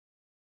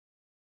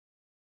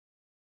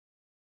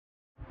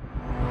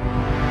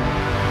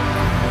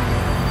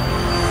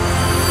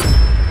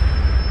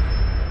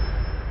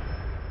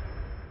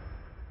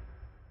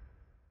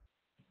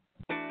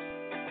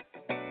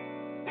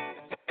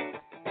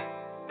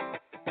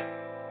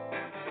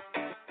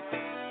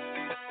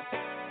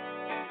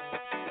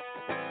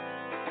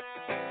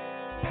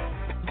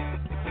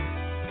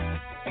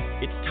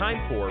It's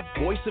time for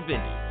Voice of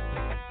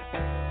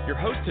Indie. Your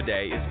host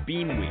today is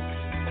Beem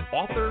Weeks,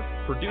 author,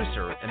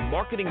 producer, and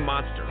marketing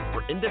monster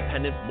for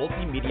independent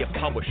multimedia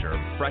publisher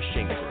Fresh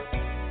Ink Group.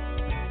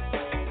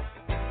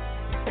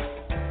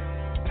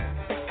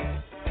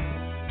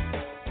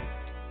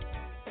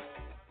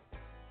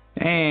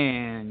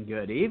 And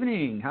good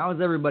evening.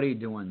 How's everybody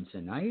doing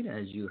tonight?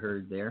 As you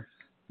heard there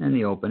in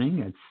the opening,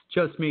 it's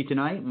just me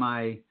tonight.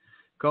 My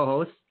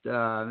co-host,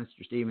 Mr.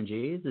 Stephen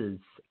Gies, is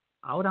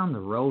out on the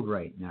road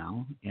right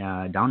now,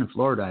 down in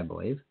Florida, I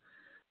believe.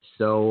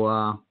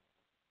 So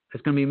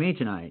it's going to be me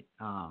tonight.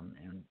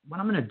 And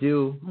what I'm going to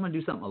do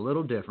something a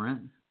little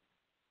different.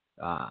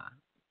 I'm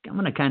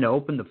going to kind of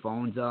open the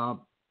phones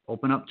up,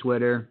 open up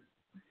Twitter,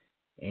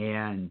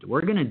 and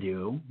we're going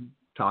to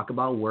talk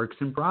about works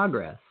in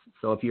progress.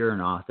 So if you're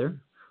an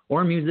author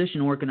or a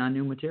musician working on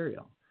new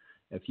material,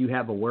 if you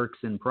have a works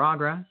in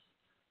progress,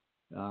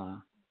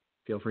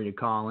 feel free to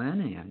call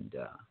in and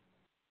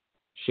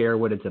share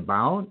what it's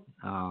about.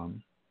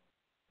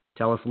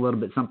 Tell us a little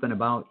bit something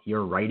about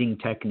your writing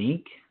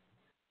technique.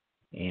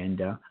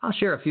 And I'll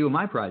share a few of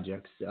my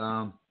projects.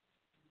 I've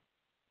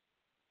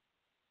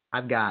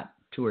got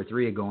 2 or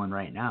 3 going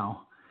right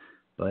now,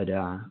 but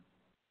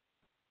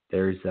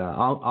there's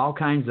all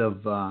kinds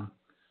of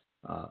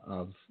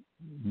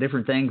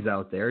different things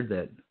out there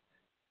that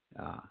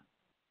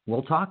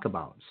we'll talk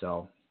about.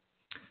 So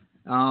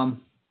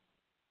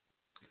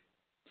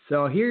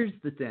here's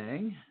the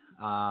thing.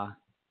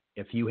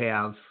 If you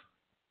have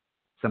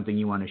something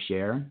you want to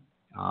share,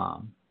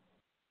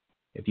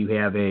 if you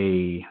have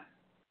a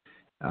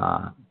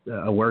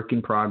work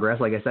in progress,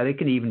 like I said, it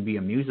could even be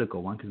a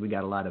musical one because we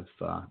got a lot of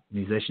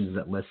musicians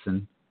that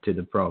listen to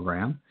the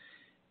program.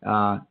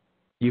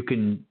 You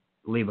can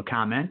leave a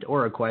comment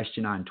or a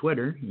question on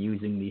Twitter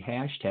using the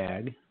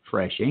hashtag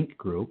Fresh Ink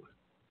Group.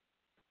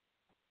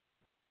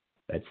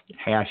 That's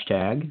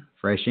hashtag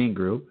Fresh Ink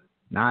Group,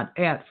 not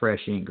at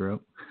Fresh Ink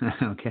Group.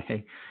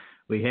 Okay.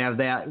 We have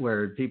that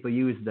where people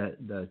use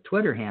the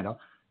Twitter handle.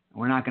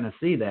 We're not going to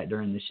see that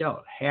during the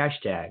show.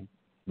 Hashtag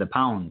the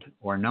pound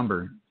or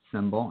number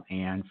symbol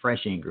and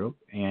Fresh Ink Group,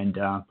 and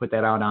put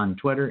that out on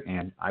Twitter,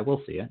 and I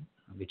will see it.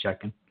 I'll be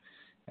checking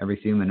every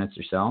few minutes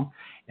or so.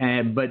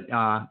 But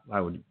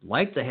I would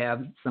like to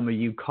have some of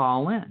you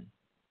call in.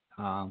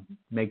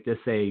 Make this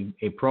a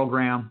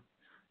program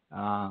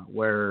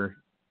where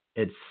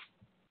it's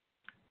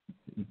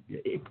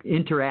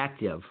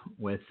interactive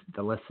with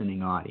the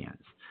listening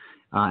audience.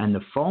 And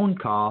the phone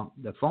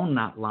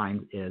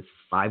line is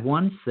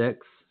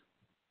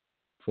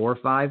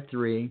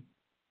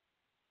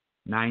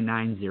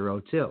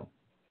 516-453-9902.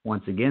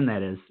 Once again,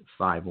 that is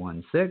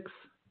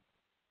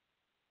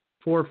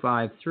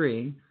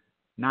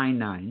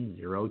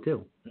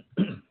 516-453-9902.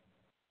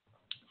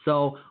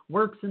 So,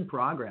 works in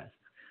progress.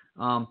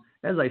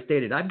 As I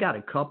stated, I've got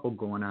a couple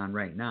going on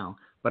right now,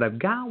 but I've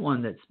got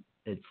one that's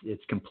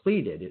it's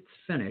completed, it's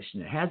finished,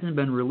 and it hasn't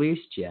been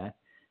released yet.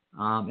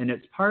 And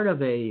it's part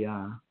of a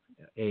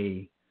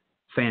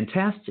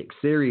fantastic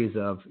series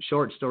of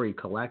short story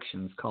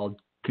collections called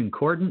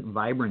Concordant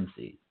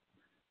Vibrancy.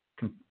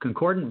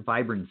 Concordant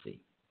Vibrancy.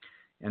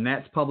 And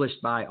that's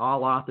published by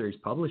All Authors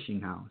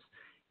Publishing House.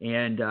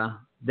 And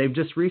they've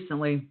just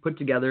recently put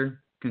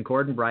together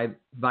Concordant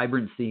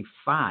Vibrancy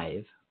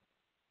 5,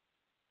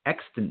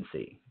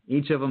 Ecstasy.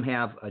 Each of them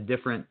have a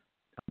different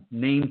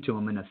name to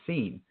them and a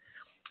theme.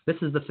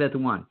 This is the 5th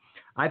one.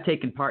 I've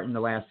taken part in the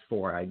last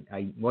 4.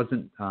 I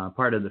wasn't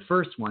part of the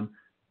first one,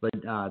 but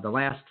the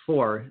last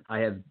 4, I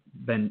have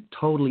been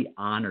totally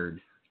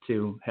honored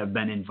to have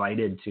been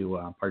invited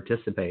to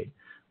participate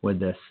with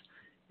this.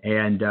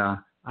 And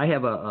I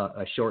have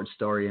a short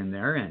story in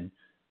there, and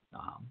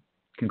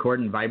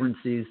Concordant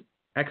Vibrancy's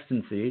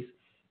Ecstasies.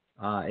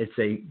 It's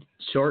a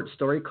short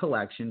story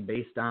collection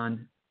based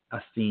on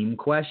a theme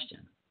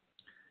question.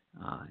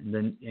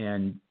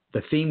 And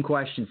the theme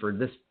question for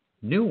this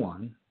new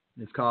one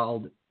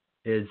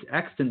is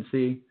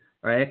ecstasy,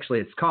 or actually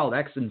it's called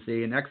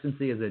ecstasy, and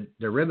ecstasy is a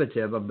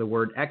derivative of the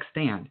word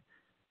extant,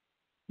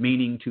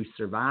 meaning to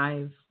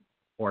survive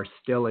or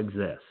still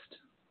exist.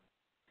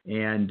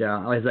 And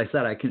as I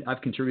said,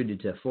 I've contributed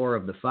to 4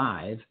 of the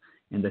 5,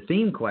 and the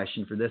theme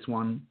question for this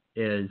one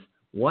is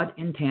what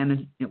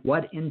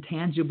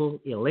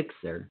intangible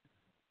elixir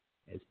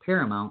is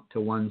paramount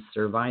to one's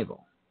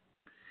survival?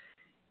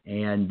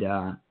 And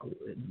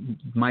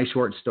my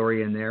short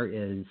story in there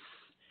is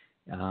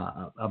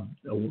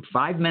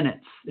 5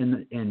 minutes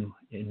in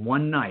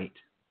one night,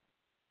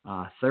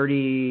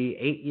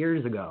 38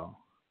 years ago,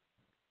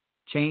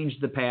 changed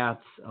the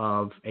paths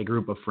of a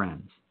group of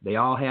friends. They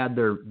all had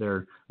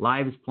their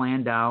lives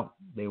planned out.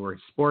 They were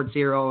sports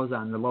heroes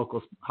on the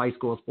local high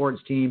school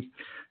sports teams.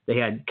 They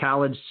had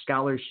college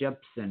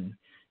scholarships, and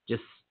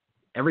just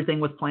everything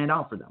was planned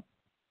out for them.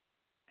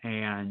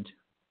 And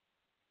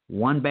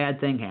one bad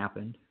thing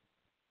happened,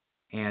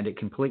 and it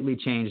completely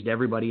changed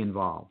everybody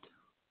involved.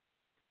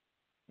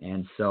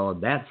 And so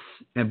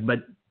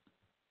but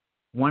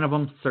one of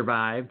them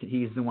survived.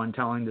 He's the one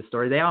telling the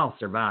story. They all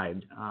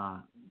survived.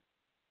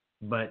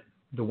 But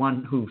the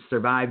one who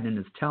survived and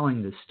is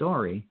telling the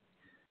story,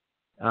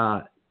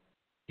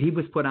 he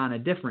was put on a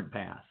different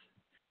path.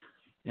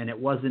 And it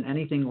wasn't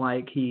anything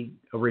like he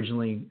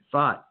originally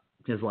thought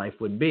his life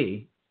would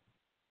be.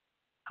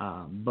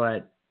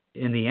 But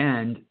in the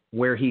end,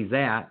 where he's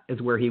at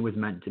is where he was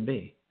meant to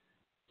be.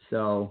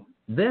 So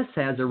this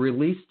has a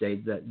release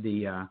date, that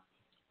the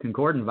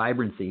Concordant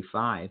Vibrancy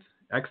 5,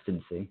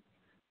 Extancy,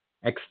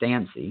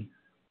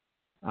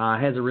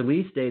 has a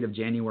release date of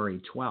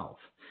January 12th.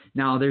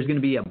 Now, there's going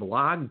to be a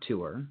blog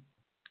tour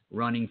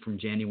running from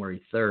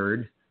January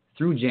 3rd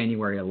through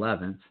January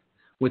 11th,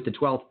 with the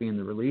 12th being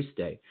the release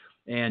date.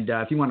 And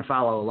if you want to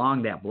follow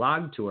along that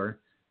blog tour,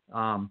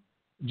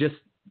 just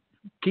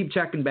keep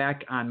checking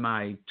back on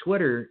my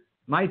Twitter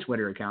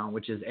account,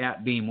 which is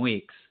 @Beem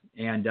Weeks,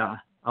 and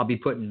I'll be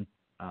putting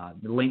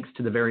the links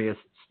to the various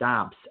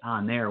stops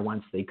on there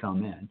once they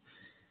come in.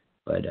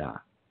 But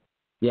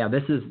yeah,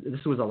 this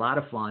was a lot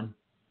of fun.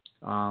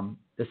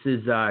 This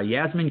is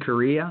Yasmin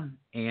Correa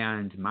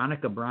and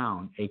Monica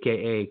Brown,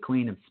 aka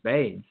Queen of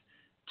Spades,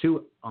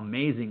 two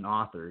amazing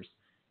authors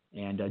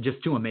and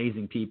just two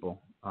amazing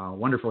people,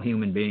 wonderful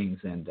human beings.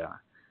 And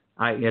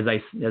as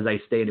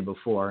I stated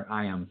before,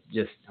 I am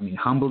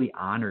humbly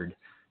honored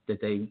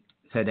that they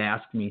had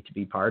asked me to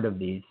be part of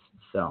these.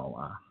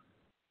 So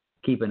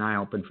keep an eye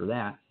open for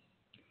that.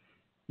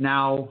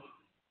 Now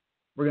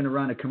we're going to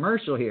run a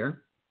commercial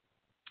here.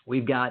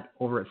 We've got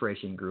over at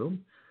Freshing Group,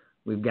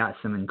 we've got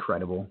some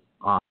incredible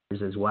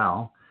authors as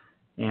well.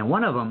 And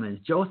one of them is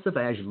Joseph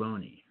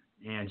Ageluni.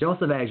 And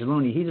Joseph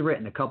Ageluni, he's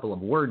written a couple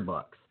of word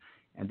books.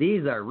 And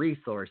these are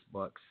resource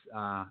books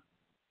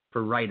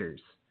for writers.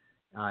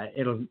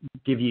 It'll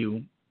give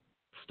you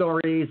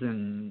stories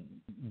and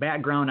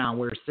background on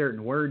where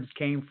certain words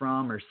came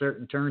from or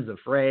certain turns of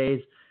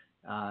phrase,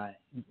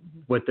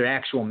 what their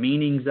actual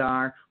meanings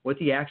are, what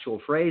the actual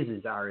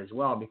phrases are as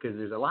well, because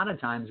there's a lot of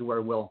times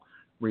where we'll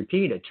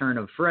repeat a turn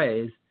of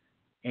phrase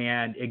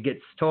and it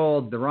gets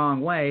told the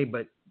wrong way,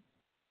 but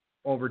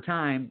over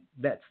time,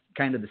 that's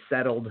kind of the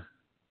settled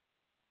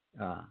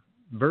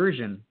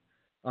version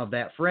of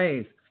that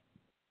phrase.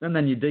 And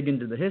then you dig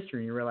into the history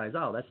and you realize,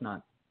 oh, that's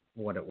not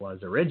what it was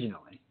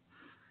originally.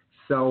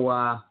 So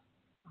I'm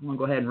going to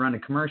go ahead and run a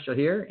commercial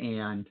here,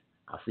 and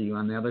I'll see you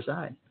on the other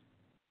side.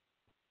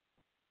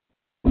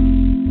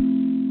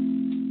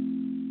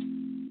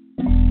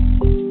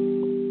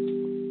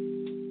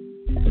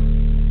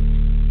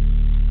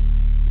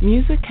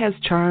 Music has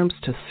charms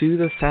to soothe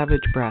a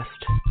savage breast.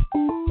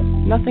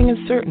 Nothing is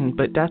certain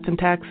but death and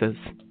taxes.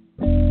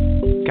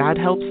 God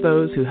helps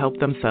those who help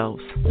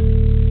themselves.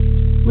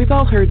 We've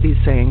all heard these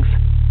sayings,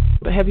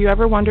 but have you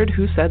ever wondered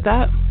who said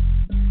that?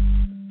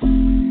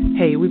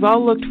 Hey, we've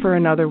all looked for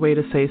another way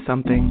to say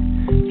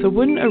something, so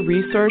wouldn't a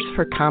resource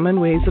for common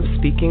ways of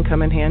speaking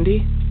come in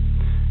handy?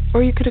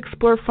 Or you could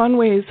explore fun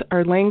ways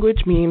our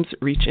language memes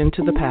reach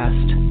into the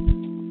past.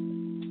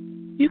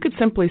 You could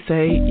simply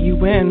say, you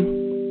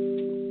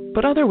win,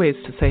 but other ways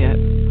to say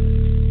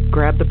it.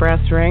 Grab the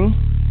brass ring,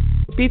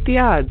 beat the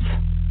odds,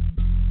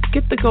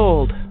 get the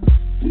gold,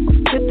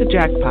 hit the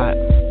jackpot,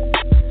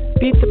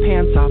 beat the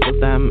pants off of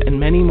them, and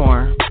many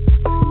more.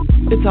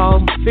 It's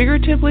all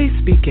figuratively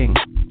speaking.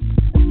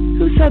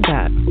 Who said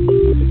that?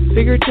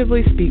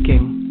 Figuratively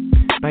Speaking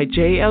by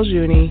J.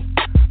 Ageluni,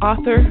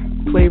 author,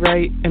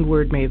 playwright, and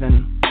word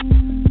maven.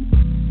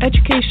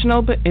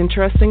 Educational but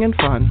interesting and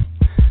fun.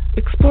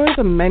 Explore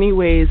the many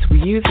ways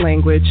we use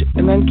language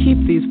and then keep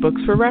these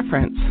books for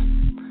reference.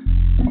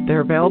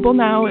 They're available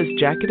now as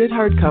jacketed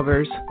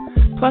hardcovers,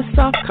 plus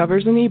soft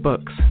covers and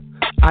ebooks,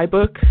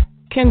 iBook,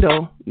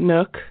 Kindle,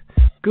 Nook,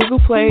 Google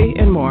Play,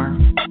 and more.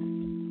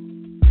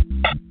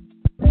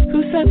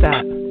 Who Said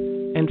That?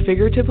 And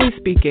Figuratively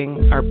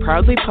Speaking are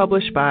proudly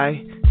published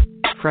by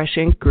Fresh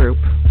Ink Group.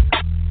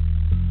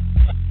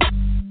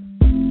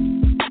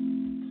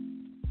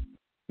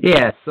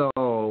 Yeah,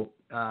 so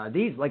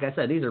these, like I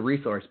said, these are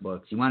resource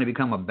books. You want to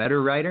become a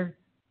better writer,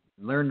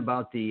 learn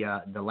about the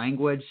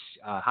language,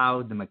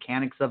 how the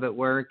mechanics of it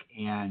work,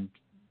 and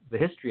the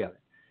history of it.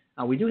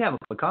 We do have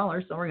a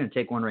caller, so we're going to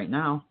take one right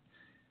now.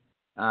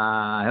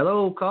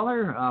 Hello,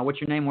 caller. What's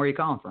your name? Where are you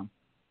calling from?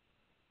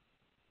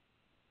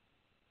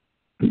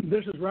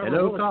 This is Robert.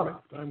 Hello, caller.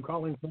 I'm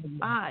calling from.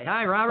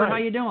 Hi, Robert. Hi. How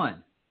you doing?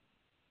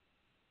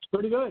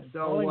 Pretty good. So,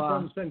 calling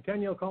from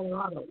Centennial,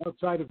 Colorado,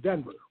 outside of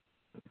Denver.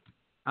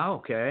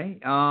 Okay.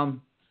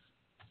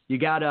 You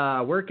got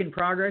a work in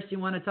progress you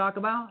want to talk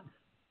about?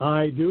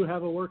 I do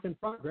have a work in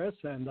progress,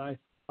 and I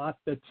thought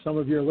that some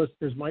of your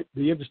listeners might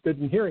be interested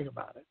in hearing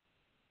about it.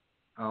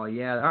 Oh,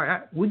 yeah. All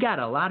right. We got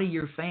a lot of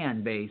your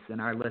fan base in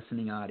our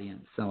listening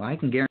audience, so I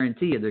can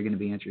guarantee you they're going to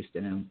be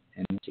interested in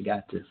what you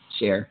got to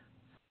share.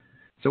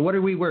 So what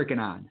are we working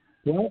on?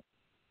 Well,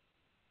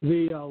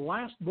 the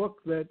last book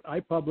that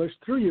I published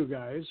through you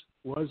guys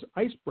was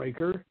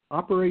Icebreaker,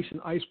 Operation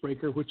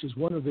Icebreaker, which is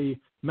one of the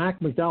Mac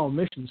McDowell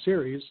Mission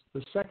series,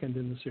 the second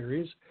in the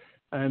series,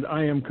 and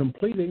I am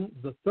completing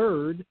the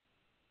third,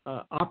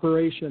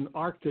 Operation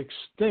Arctic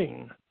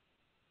Sting.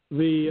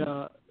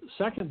 The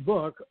second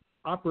book,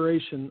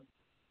 Operation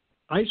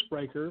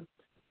Icebreaker,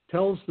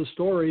 tells the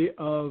story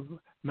of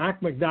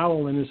Mac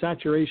McDowell and his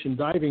saturation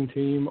diving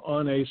team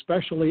on a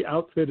specially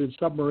outfitted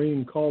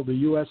submarine called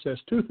the USS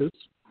Toothus.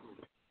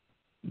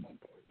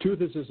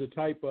 Toothus is a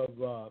type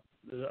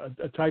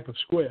of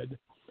squid.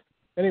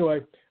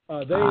 Anyway,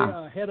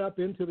 they head up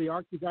into the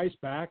Arctic ice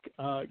pack.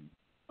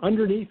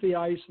 Underneath the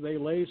ice, they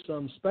lay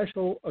some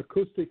special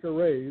acoustic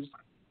arrays,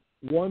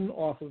 one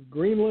off of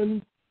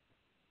Greenland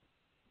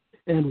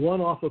and one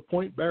off of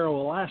Point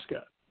Barrow,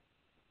 Alaska.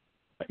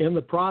 In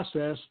the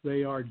process,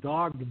 they are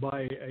dogged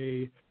by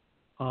a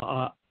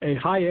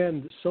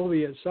high-end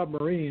Soviet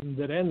submarine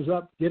that ends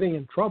up getting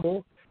in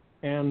trouble,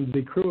 and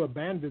the crew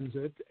abandons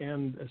it,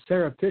 and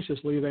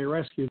surreptitiously they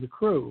rescue the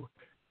crew.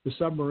 The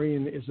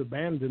submarine is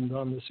abandoned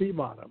on the sea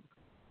bottom.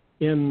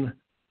 In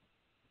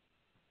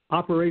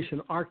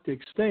Operation Arctic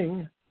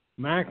Sting,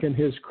 Mac and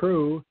his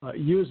crew,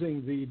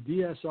 using the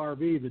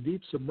DSRV, the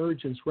Deep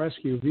Submergence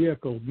Rescue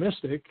Vehicle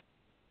Mystic,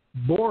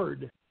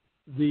 board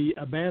the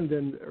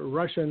abandoned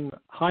Russian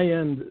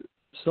high-end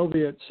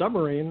Soviet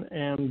submarine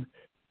and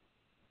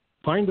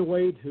find a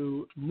way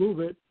to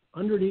move it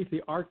underneath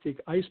the Arctic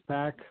ice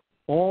pack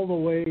all the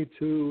way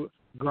to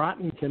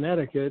Groton,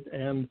 Connecticut,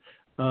 and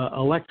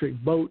Electric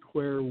Boat,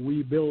 where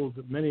we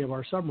build many of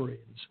our submarines.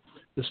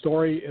 The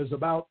story is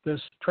about this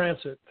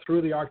transit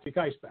through the Arctic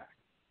ice pack.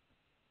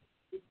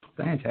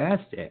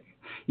 Fantastic.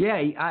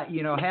 Yeah,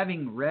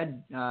 having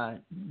read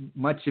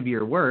much of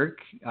your work,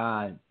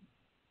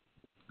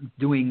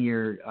 doing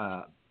your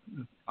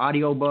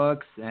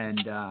audiobooks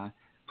and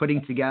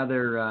putting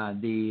together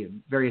the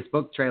various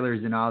book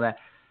trailers and all that,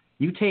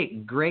 you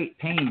take great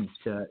pains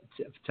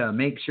to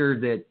make sure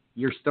that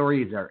your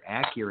stories are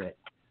accurate.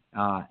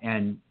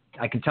 And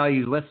I can tell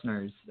you,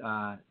 listeners,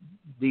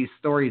 these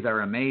stories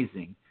are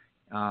amazing.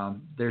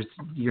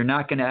 You're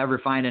not going to ever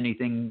find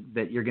anything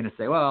that you're going to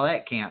say, well,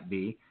 that can't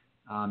be,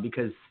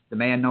 because the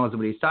man knows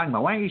what he's talking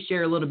about. Why don't you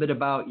share a little bit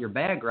about your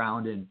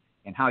background and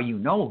how you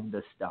know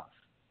this stuff?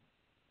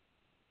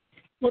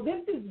 Well,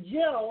 this is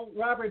Jill,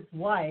 Robert's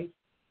wife,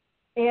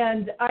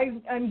 and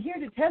I'm here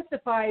to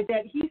testify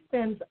that he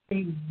spends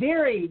a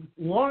very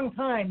long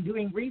time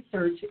doing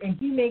research, and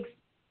he makes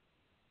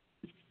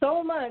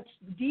so much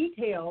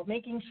detail,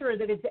 making sure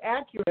that it's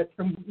accurate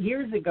from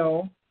years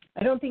ago.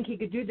 I don't think he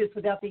could do this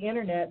without the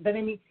internet, but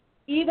I mean,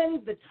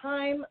 even the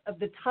time of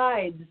the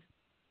tides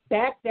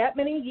back that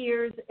many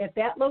years at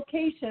that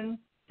location,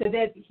 so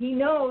that he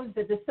knows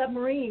that the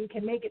submarine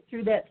can make it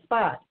through that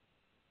spot.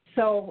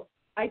 So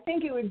I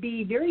think it would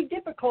be very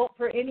difficult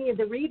for any of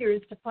the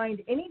readers to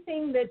find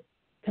anything that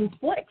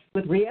conflicts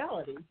with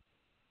reality.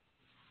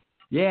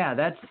 Yeah,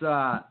 that's,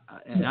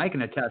 and I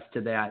can attest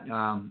to that.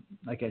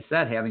 Like I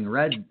said, having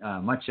read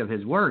much of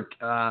his work,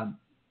 and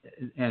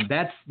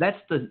that's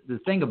the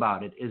thing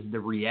about it, is the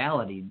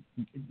reality.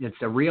 It's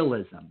a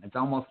realism. It's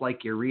almost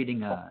like you're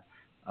reading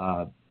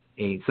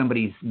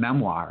somebody's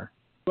memoir.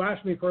 You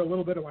asked me for a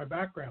little bit of my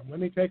background. Let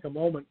me take a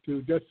moment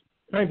to just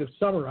kind of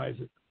summarize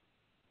it.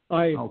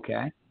 I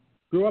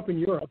grew up in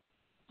Europe,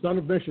 son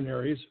of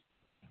missionaries,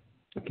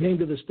 came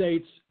to the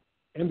States,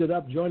 ended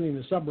up joining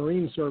the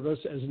submarine service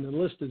as an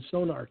enlisted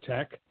sonar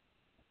tech,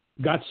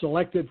 got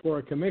selected for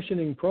a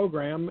commissioning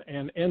program,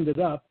 and ended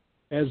up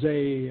as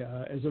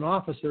an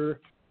officer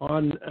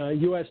on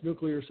U.S.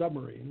 nuclear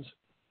submarines.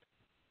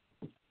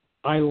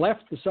 I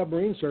left the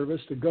submarine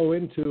service to go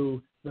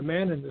into the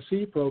Man in the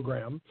Sea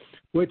program,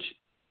 which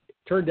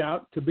turned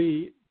out to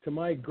be, to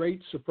my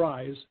great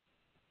surprise,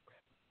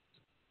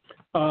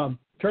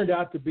 turned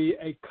out to be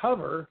a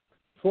cover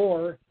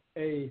for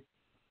an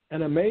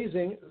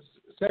amazing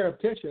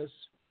surreptitious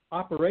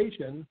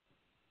operation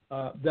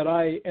that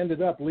I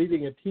ended up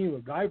leading a team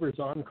of divers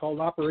on, called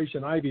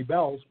Operation Ivy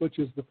Bells, which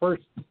is the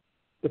first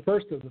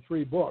of the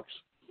three books,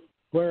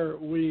 where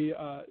we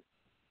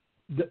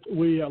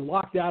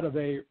locked out of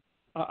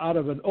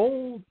an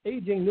old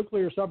aging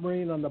nuclear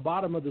submarine on the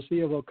bottom of the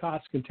Sea of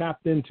Okhotsk and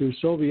tapped into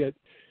Soviet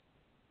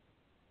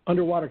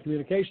underwater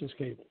communications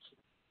cables.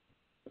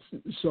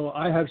 So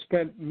I have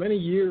spent many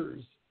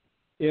years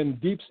in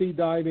deep sea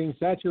diving,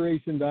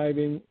 saturation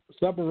diving,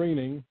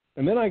 submarining,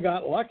 and then I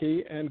got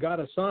lucky and got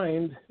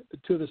assigned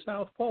to the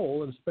South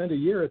Pole and spent a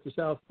year at the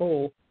South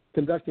Pole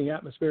conducting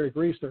atmospheric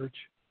research.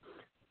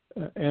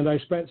 And I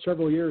spent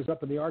several years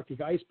up in the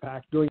Arctic ice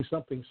pack doing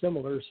something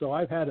similar. So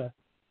I've had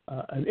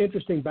an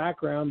interesting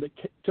background that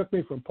took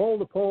me from pole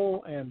to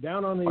pole and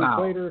down on the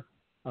equator,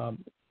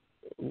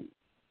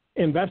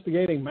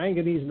 investigating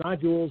manganese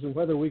nodules and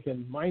whether we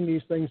can mine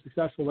these things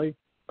successfully.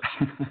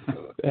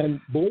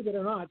 And believe it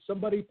or not,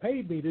 somebody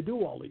paid me to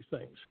do all these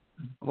things.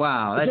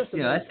 Wow,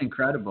 that's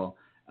incredible.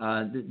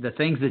 The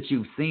things that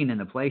you've seen and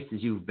the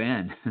places you've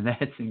been,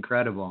 that's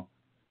incredible.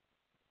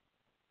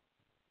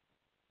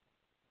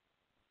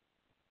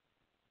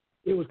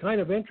 It was kind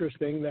of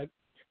interesting that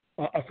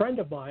a friend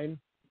of mine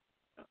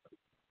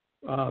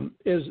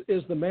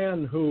is the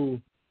man who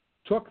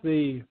took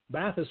the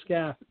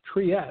bathyscaphe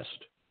Trieste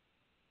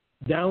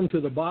down to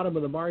the bottom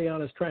of the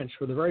Marianas Trench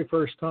for the very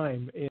first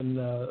time in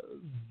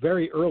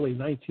very early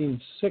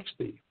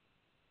 1960.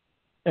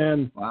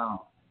 And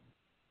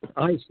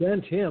I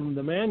sent him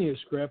the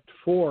manuscript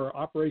for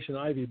Operation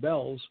Ivy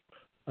Bells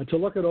to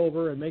look it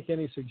over and make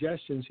any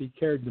suggestions he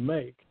cared to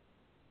make.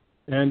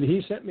 And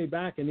he sent me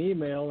back an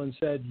email and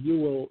said, "You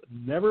will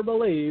never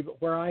believe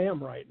where I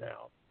am right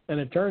now." And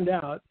it turned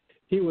out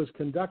he was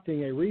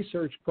conducting a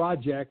research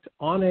project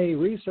on a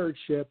research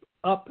ship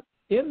up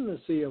in the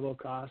Sea of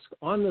Okhotsk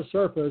on the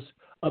surface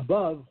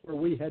above where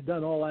we had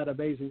done all that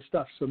amazing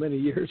stuff so many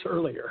years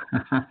earlier.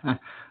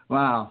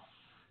 Wow.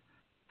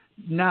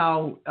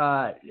 Now,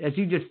 as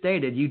you just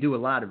stated, you do a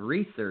lot of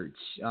research.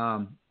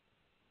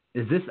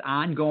 Is this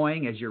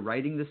ongoing as you're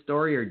writing the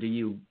story, or do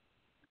you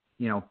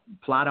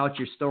plot out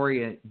your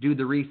story and do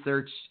the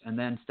research and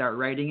then start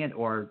writing it,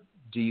 or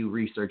do you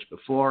research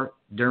before,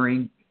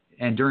 during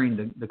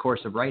the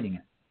course of writing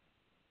it?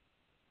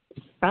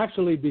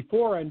 Actually,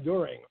 before and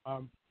during,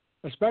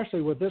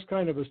 especially with this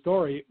kind of a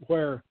story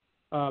where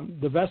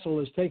the vessel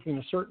is taking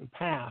a certain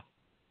path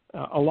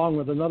along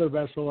with another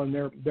vessel, and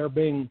they're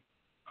being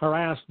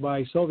harassed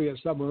by Soviet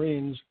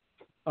submarines.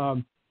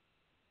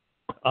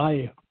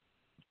 I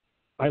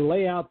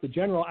lay out the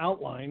general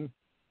outline,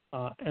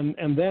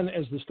 and then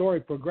as the story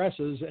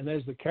progresses and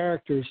as the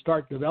characters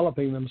start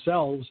developing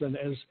themselves and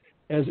as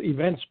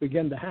events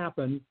begin to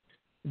happen,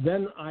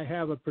 then I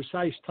have a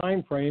precise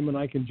time frame, and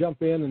I can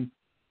jump in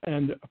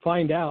and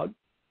find out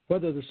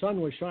whether the sun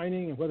was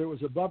shining and whether it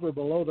was above or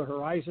below the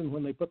horizon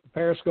when they put the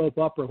periscope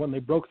up or when they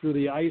broke through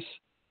the ice,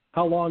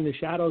 how long the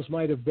shadows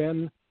might have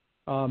been,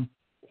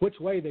 which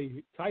way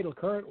the tidal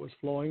current was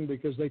flowing,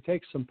 because they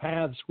take some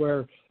paths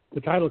where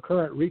the tidal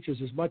current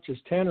reaches as much as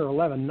 10 or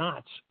 11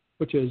 knots,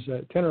 which is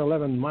 10 or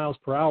 11 miles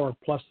per hour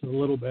plus a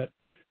little bit.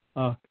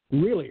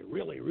 Really,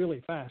 really,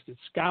 really fast. It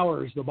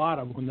scours the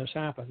bottom when this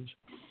happens.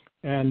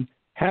 And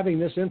having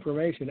this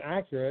information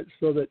accurate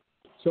so that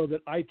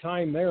I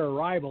time their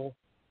arrival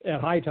at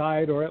high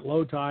tide or at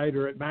low tide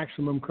or at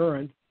maximum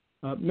current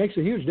makes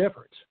a huge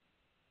difference.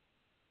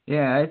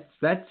 Yeah,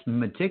 that's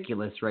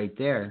meticulous right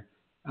there.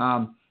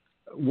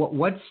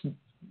 What's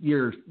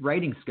your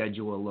writing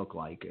schedule look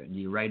like? Do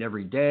you write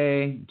every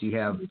day? Do you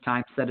have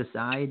time set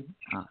aside?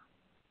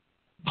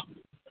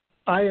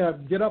 I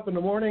get up in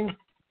the morning,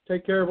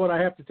 take care of what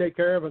I have to take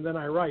care of, and then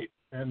I write.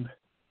 And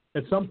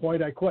at some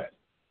point, I quit.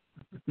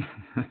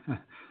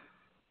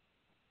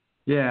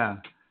 Yeah.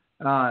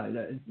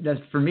 That's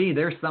for me.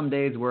 There's some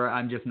days where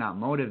I'm just not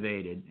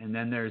motivated, and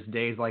then there's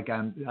days like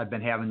I've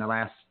been having the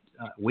last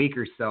week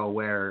or so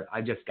where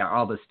I just got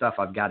all this stuff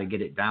I've got to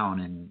get it down,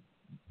 and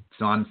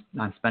so I'm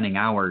spending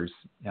hours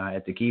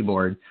at the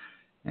keyboard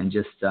and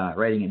just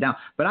writing it down.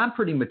 But I'm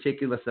pretty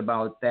meticulous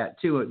about that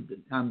too.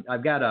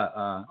 I've got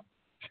a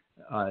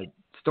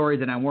story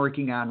that I'm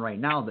working on right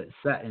now that's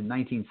set in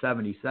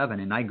 1977,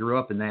 and I grew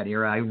up in that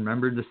era. I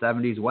remember the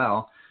 70s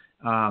well.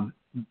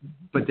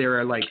 But there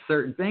are like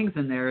certain things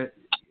in there.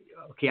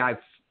 Okay, I've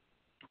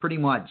pretty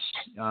much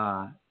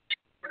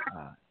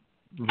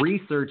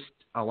researched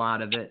a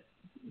lot of it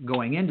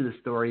going into the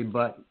story,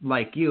 but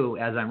like you,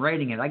 as I'm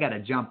writing it, I got to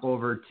jump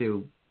over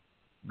to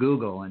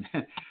Google and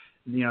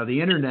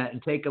the internet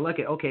and take a look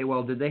at, okay,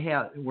 well,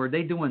 were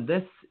they doing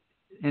this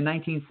in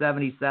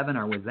 1977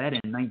 or was that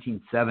in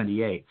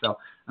 1978? So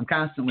I'm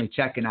constantly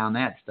checking on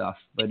that stuff.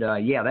 But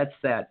yeah, that's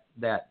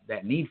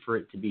that need for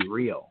it to be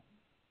real.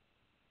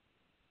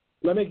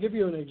 Let me give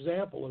you an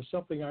example of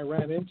something I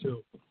ran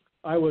into.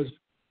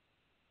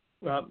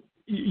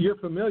 You're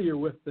familiar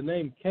with the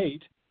name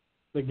Kate,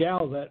 the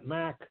gal that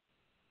Mac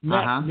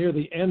met near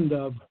the end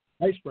of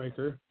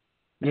Icebreaker.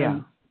 Yeah.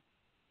 And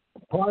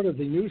part of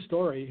the new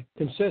story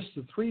consists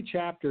of 3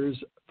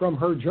 chapters from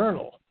her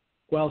journal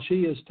while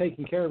she is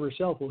taking care of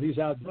herself while he's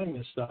out doing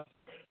this stuff.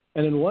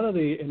 And in one of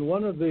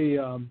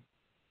the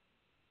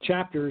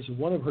chapters,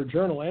 one of her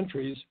journal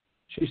entries,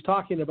 she's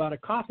talking about a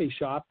coffee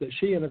shop that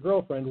she and a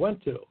girlfriend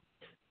went to.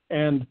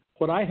 And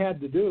what I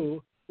had to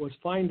do was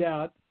find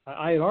out,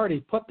 I had already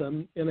put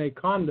them in a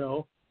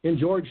condo in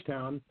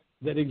Georgetown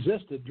that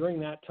existed during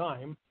that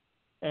time.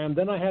 And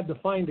then I had to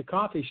find a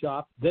coffee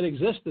shop that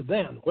existed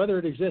then. Whether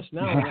it exists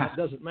now or not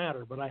doesn't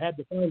matter. But I had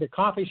to find a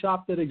coffee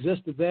shop that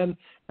existed then,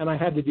 and I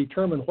had to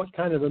determine what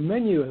kind of a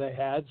menu they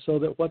had so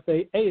that what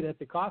they ate at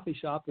the coffee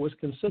shop was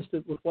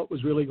consistent with what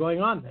was really going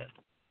on then.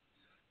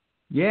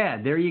 Yeah,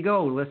 there you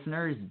go,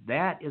 listeners.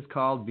 That is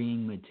called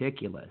being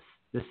meticulous.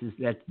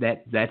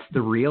 That's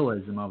the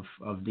realism of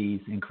these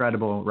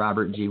incredible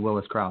Robert G.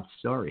 Willis Craft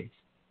stories.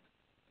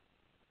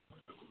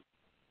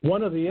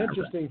 One of the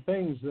interesting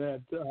things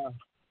that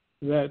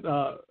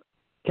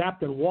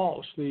Captain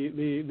Walsh,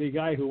 the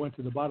guy who went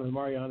to the bottom of the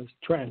Marianas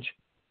Trench,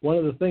 one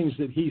of the things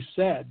that he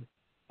said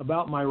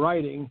about my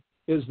writing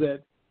is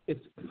that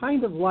it's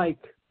kind of like,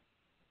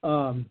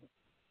 Tom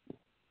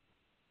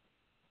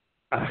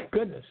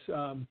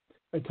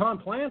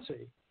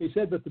Clancy. He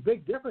said that the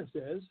big difference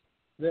is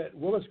that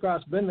Willis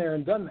Craft's been there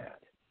and done that.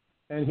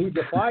 And he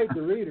defied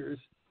the readers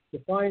to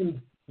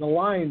find the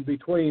line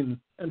between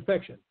and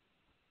fiction.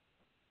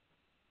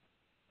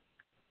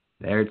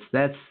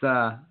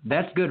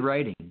 That's good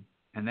writing,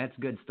 and that's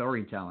good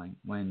storytelling.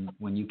 When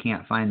you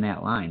can't find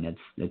that line,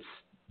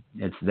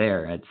 it's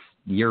there.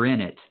 You're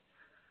in it.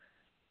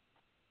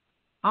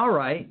 All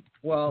right.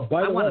 Well,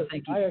 By I the want way, to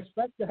thank you. I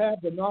expect to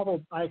have the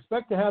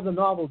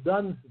novel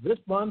done this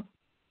month.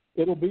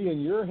 It'll be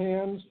in your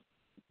hands,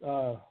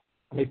 I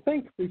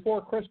think,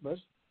 before Christmas,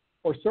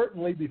 or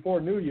certainly before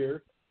New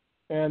Year.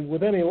 And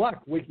with any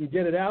luck, we can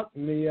get it out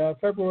in the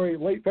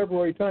late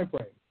February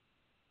timeframe.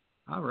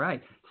 All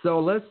right. So,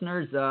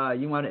 listeners,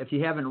 if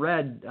you haven't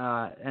read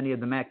any of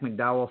the Mac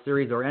McDowell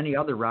series or any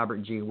other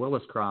Robert G.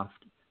 Williscroft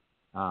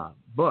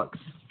books,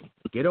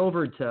 get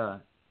over to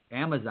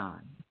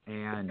Amazon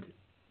and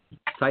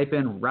type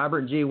in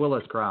Robert G.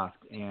 Williscroft,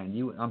 and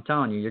I'm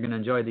telling you, you're going to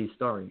enjoy these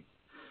stories.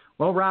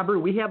 Well, Robert,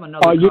 we have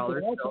another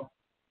caller.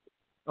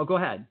 Go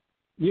ahead.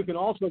 You can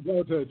also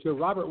go to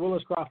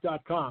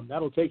robertwilliscroft.com.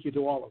 That'll take you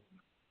to all of them.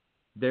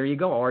 There you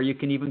go. Or you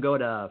can even go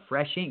to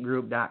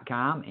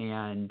freshinkgroup.com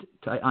and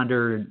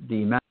under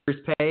the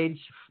members page,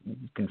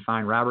 you can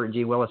find Robert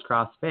G.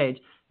 Williscroft's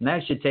page, and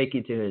that should take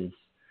you to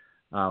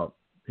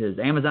his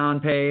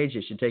Amazon page.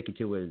 It should take you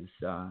to his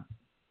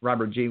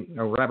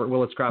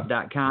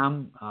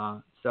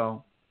robertwilliscroft.com.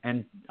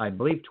 And I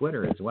believe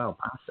Twitter as well,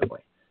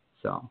 possibly.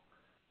 So,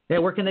 yeah,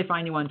 where can they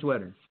find you on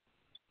Twitter?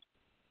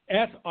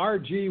 At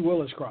RG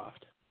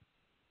Williscroft.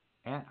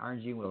 At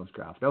RG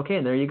Williscroft.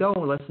 Okay, there you go,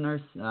 listeners.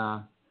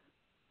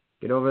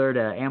 Get over there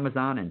to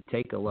Amazon and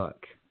take a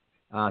look.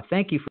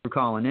 Thank you for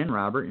calling in,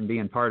 Robert, and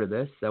being part of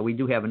this. We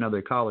do have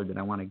another caller that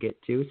I want to get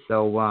to,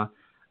 so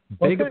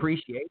big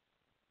appreciate.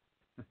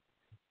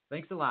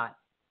 Thanks a lot.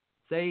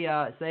 Say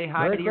hi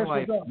Merry to your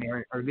Christmas wife,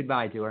 Mary, or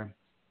goodbye to her.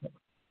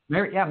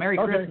 Merry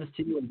Christmas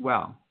to you as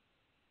well.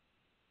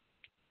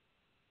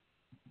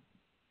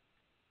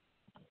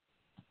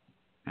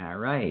 All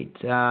right.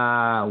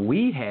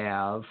 We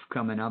have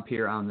coming up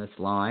here on this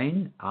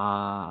line,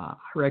 I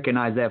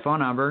recognize that phone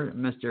number,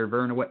 Mr.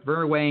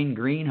 Verwayne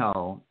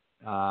Greenhoe.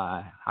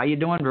 How you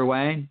doing,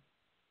 Verwayne?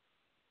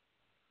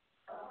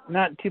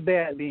 Not too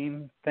bad,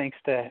 Beam. Thanks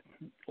to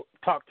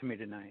talk to me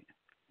tonight.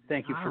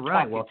 Thank you for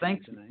talking to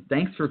me tonight.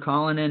 Thanks for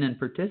calling in and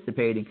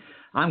participating.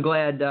 I'm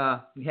glad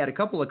we had a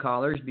couple of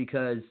callers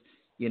because,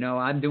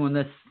 I'm doing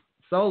this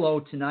solo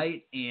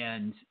tonight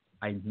and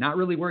I'm not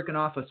really working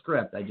off a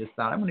script. I just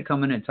thought I'm going to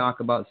come in and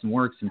talk about some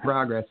works in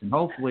progress, and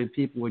hopefully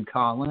people would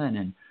call in,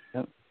 and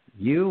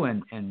you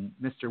and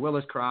Mr.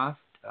 Williscroft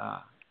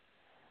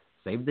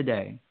saved the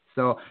day.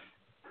 So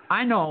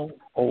I know.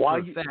 Well,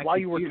 while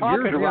you were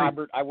talking,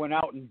 Robert, I went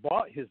out and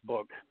bought his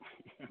book.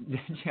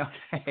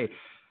 Okay.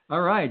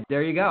 All right.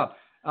 There you go.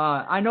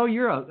 I know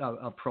you're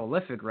a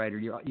prolific writer.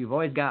 You've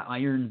always got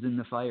irons in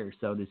the fire,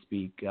 so to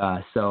speak.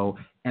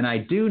 And I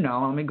do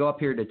know, let me go up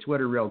here to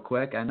Twitter real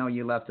quick. I know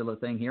you left a little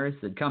thing here. It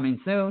said,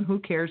 coming soon, who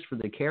cares for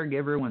the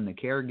caregiver when the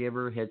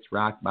caregiver hits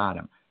rock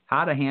bottom?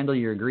 How to handle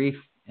your grief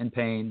and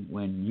pain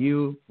when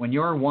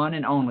your one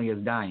and only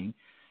is dying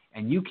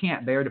and you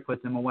can't bear to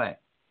put them away.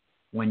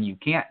 When you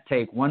can't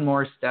take one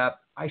more step,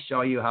 I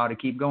show you how to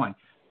keep going.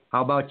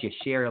 How about you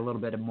share a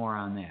little bit more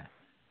on that?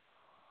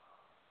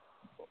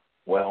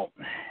 Well,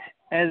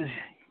 as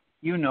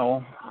you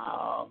know,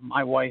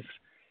 my wife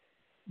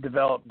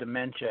developed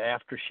dementia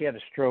after she had a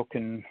stroke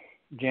in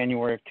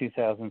January of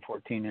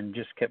 2014 and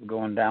just kept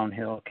going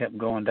downhill.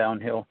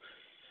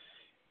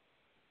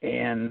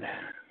 And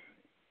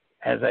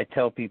as I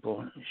tell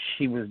people,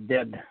 she was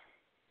dead.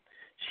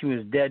 She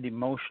was dead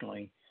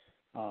emotionally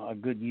a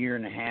good year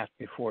and a half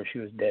before she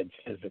was dead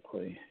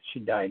physically. She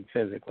died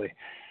physically.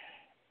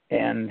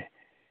 And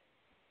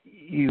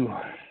you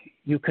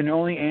can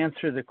only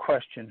answer the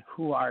question,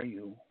 who are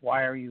you?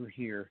 Why are you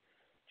here?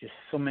 Just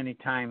so many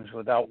times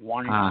without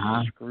wanting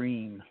to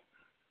scream.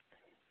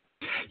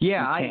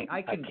 Yeah,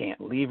 I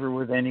can't leave her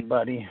with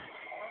anybody.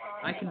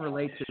 I can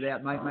relate to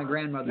that. My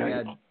grandmother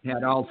had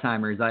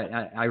Alzheimer's.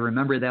 I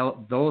remember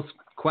those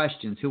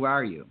questions, who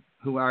are you?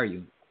 Who are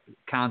you?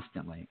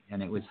 Constantly.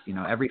 And it was,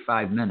 every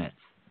 5 minutes.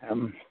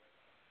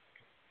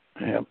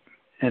 Yep.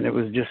 And it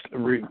was just,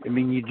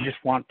 you just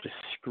want to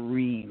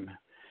scream.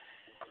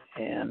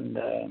 And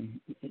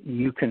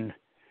you can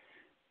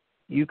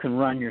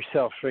run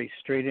yourself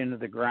straight into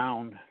the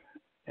ground.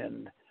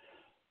 And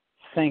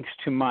thanks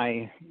to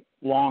my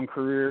long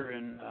career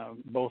in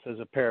both as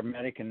a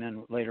paramedic and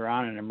then later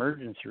on an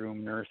emergency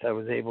room nurse, I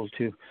was able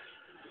to,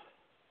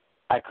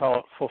 I call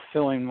it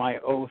fulfilling my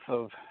oath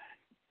of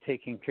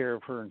taking care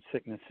of her in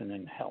sickness and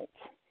in health.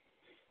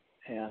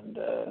 And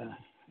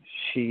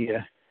she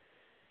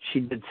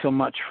did so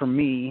much for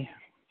me,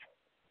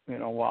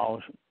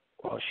 while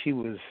she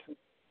was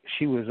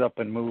up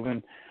and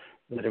moving,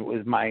 that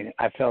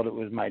I felt it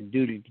was my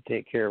duty to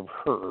take care of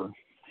her.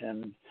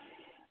 And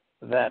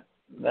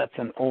that's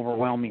an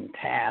overwhelming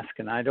task,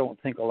 and I don't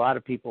think a lot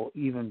of people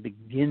even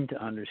begin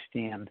to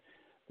understand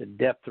the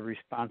depth of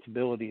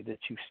responsibility that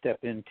you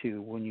step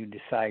into when you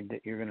decide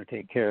that you're going to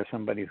take care of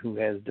somebody who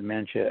has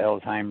dementia,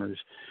 Alzheimer's,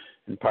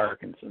 and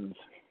Parkinson's.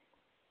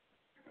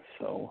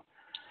 So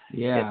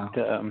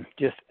it's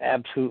just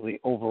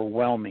absolutely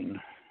overwhelming,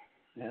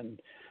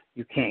 and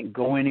you can't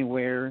go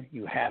anywhere.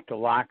 You have to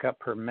lock up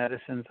her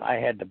medicines. I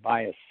had to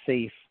buy a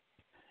safe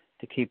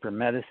to keep her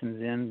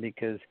medicines in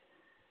because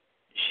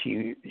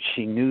she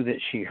knew that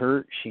she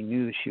hurt, she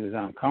knew that she was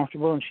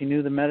uncomfortable, and she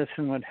knew the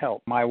medicine would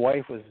help. My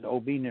wife was an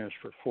OB nurse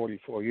for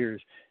 44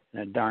 years,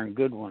 and a darn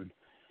good one.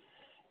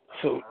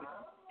 So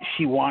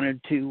she wanted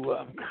to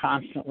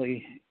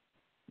constantly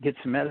get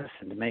some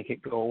medicine to make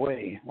it go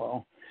away.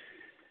 Well,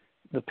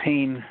 the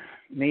pain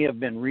may have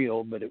been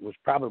real, but it was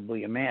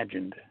probably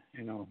imagined,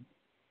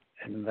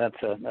 and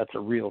that's a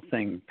real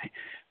thing.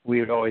 We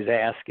would always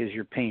ask, is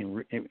your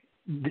pain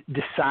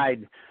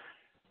decide?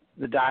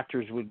 The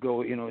doctors would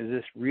go, is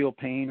this real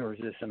pain or is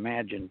this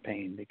imagined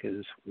pain?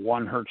 Because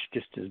one hurts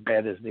just as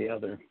bad as the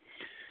other.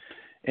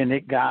 And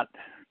it got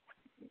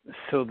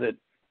so that,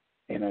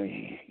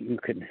 you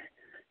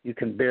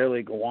can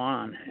barely go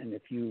on. And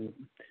if you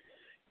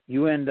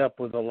end up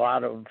with a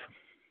lot of,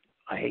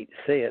 I hate to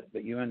say it,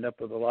 but you end up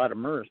with a lot of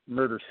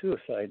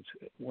murder-suicides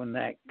when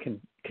that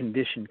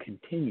condition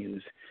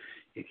continues.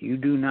 If you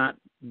do not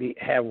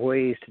have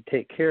ways to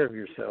take care of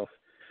yourself,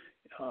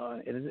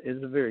 it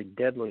is a very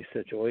deadly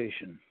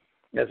situation.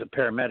 As a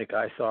paramedic,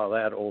 I saw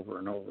that over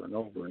and over and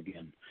over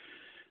again.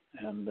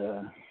 And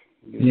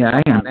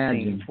I can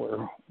imagine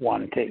where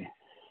one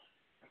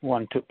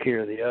took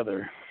care of the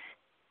other.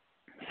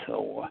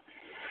 So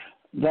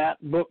that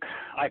book,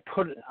 I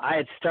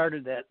had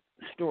started that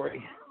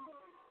story,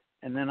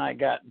 and then I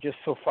got just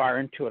so far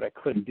into it I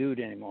couldn't do it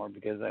anymore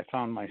because I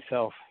found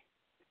myself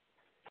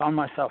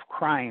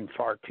crying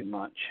far too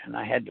much, and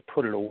I had to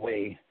put it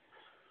away.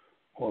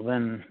 Well,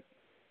 then,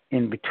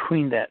 in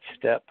between that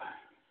step,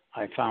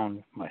 I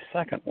found my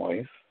second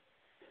wife.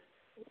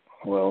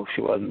 Well,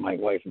 she wasn't my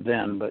wife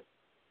then, but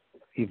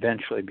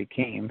eventually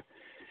became.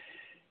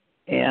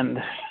 And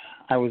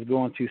I was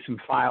going through some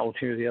files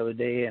here the other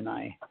day, and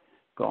I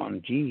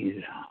going,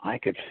 geez, I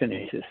could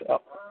finish this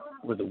up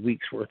with a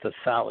week's worth of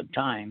solid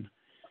time.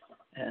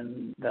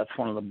 And that's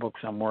one of the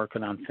books I'm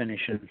working on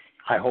finishing.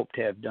 I hope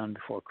to have done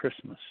before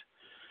Christmas.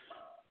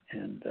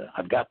 And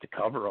I've got the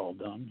cover all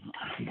done.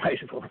 I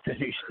might as well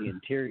finish the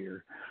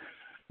interior.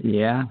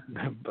 Yeah.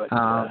 But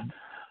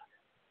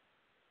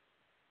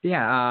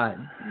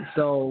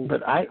so.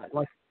 But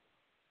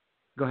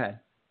go ahead.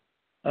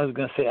 I was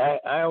going to say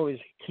I always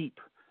keep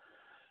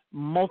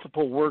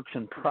multiple works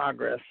in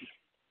progress,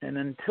 and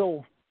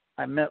until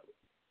I met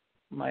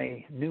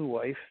my new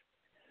wife,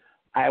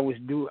 I was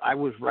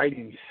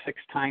writing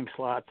 6 time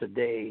slots a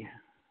day.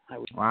 I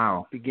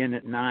would begin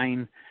at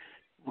 9.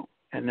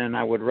 And then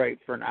I would write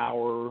for an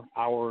hour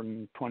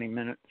and 20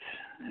 minutes,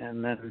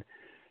 and then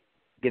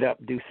get up,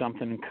 do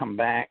something, and come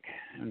back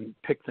and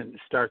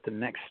start the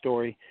next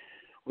story.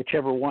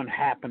 Whichever one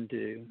happened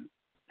to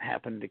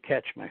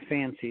catch my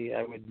fancy,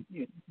 I would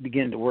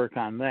begin to work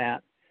on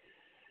that.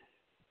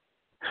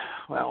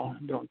 Well,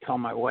 don't tell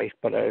my wife,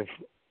 but I've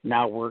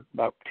now worked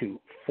up to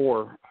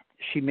 4.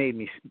 She made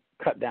me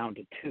cut down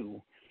to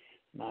 2.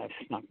 Now I've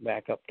snuck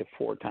back up to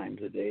 4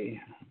 times a day,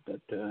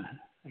 but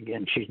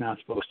again, she's not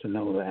supposed to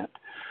know that.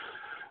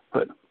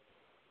 But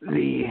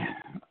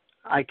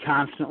I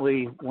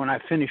constantly, when I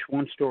finish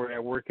one story, I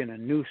work in a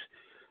new.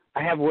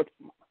 I have a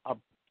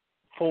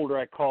folder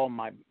I call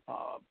my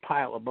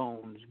pile of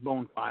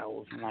bone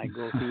files, and I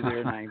go through there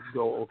and I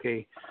go,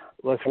 okay,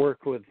 let's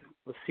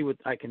see what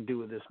I can do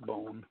with this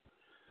bone.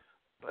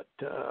 But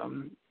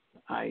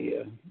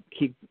I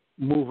keep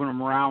moving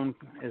them around,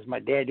 as my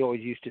dad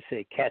always used to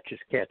say, catch as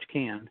catch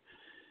can,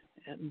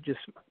 and just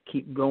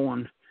keep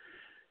going.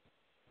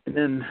 And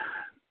then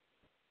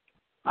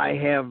I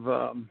have,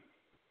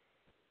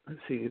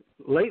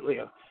 lately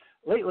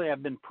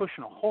I've been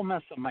pushing a whole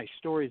mess of my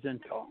stories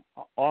into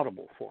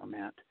Audible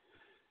format.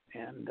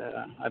 And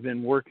I've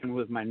been working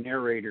with my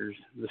narrators.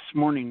 This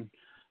morning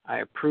I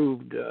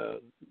approved the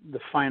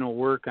final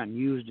work on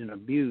Used and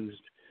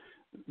Abused.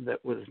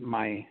 That was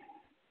my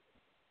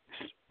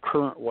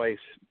current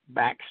wife's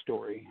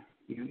backstory.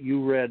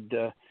 You read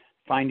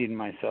Finding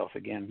Myself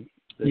Again,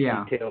 the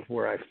details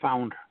where I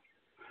found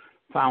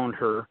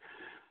her.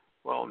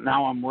 Well,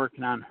 now I'm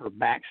working on her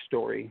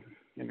backstory,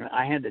 and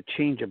I had to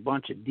change a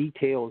bunch of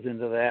details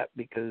into that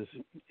because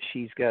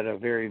she's got a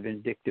very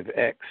vindictive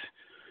ex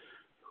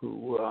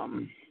who,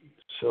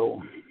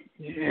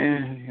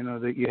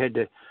 that you had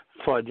to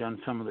fudge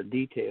on some of the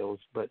details.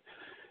 But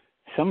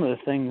some of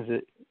the things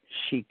that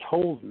she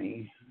told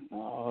me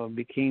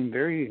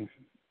became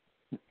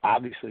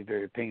obviously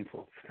very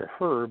painful for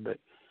her, but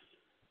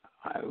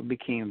it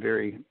became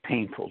very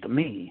painful to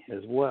me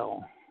as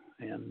well.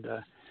 And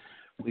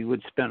we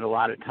would spend a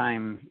lot of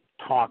time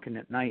talking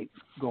at night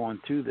going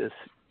through this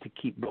to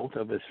keep both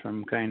of us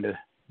from kind of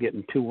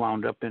getting too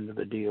wound up into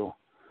the deal.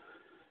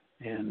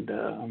 And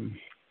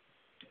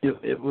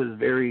it was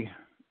very,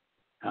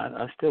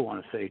 I still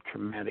want to say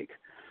traumatic,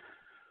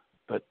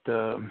 but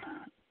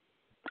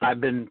I've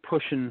been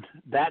pushing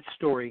that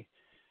story.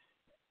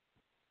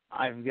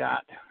 I've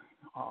got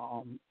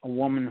a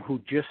woman who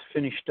just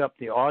finished up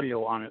the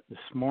audio on it this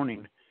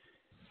morning,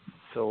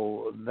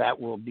 so that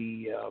will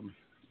be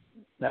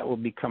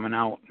coming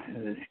out.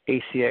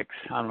 ACX,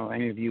 I don't know if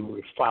any of you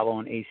were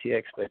following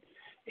ACX, but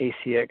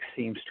ACX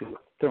seems to have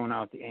thrown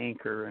out the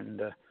anchor,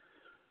 and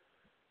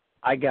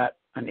I got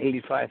an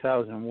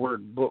 85,000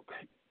 word book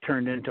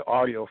turned into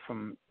audio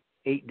from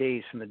 8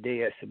 days from the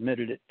day I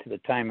submitted it to the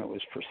time it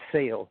was for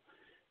sale.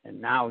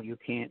 And now you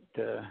can't,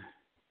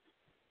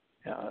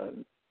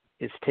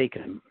 it's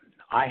taken,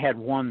 I had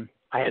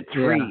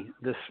 3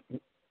 this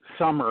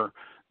summer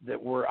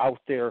that were out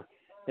there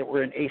that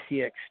were in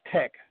ACX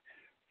Tech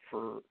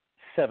for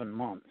 7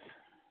 months.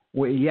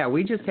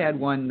 We just had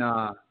one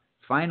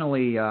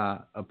finally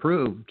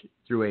approved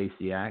through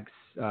ACX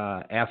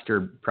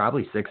after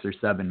probably 6 or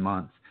 7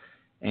 months,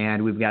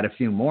 and we've got a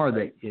few more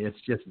that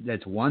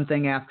that's one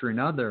thing after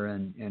another,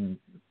 and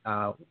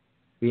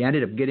we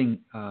ended up getting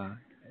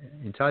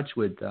in touch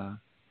with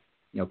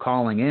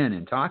calling in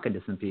and talking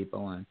to some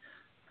people, and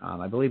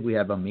I believe we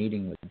have a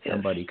meeting with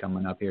somebody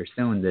coming up here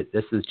soon that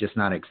this is just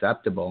not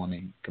acceptable. I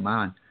mean, come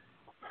on.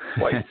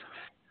 Well,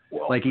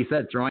 like he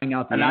said, throwing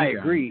out the and anger.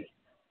 I agree.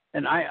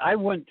 And I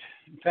went,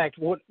 in fact,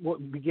 what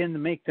began to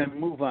make them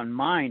move on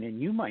mine,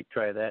 and you might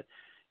try that,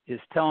 is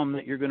tell them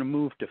that you're going to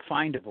move to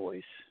Find a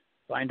Voice.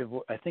 I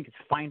think it's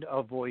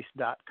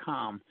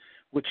findavoice.com,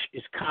 which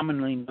is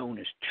commonly known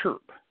as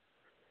Chirp.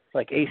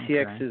 Like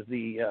ACX is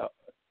the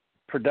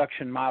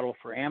production model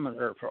for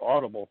Amazon or for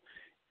Audible.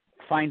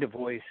 Find a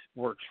Voice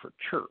works for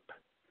Chirp.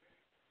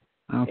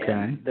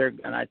 Okay.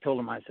 And I told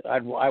them, I said,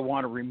 I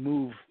want to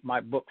remove my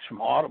books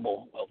from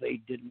Audible. Well, they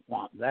didn't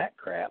want that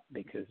crap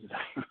because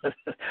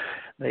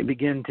they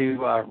begin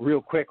to,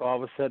 real quick, all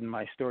of a sudden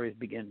my stories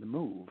begin to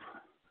move.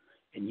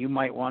 And you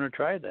might want to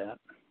try that.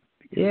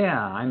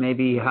 Yeah, I may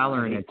be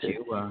hollering at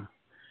you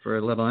for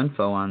a little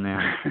info on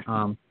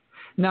that.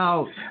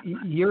 Now,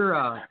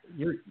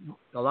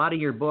 a lot of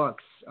your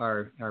books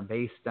are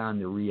based on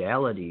the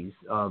realities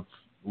of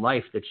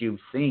life that you've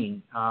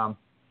seen.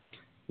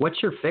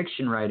 What's your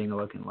fiction writing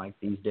looking like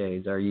these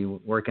days? Are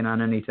you working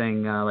on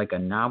anything like a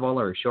novel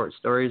or short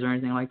stories or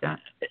anything like that?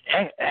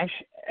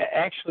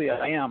 Actually,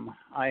 I am.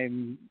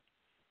 I'm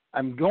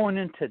going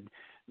into,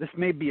 this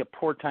may be a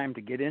poor time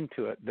to get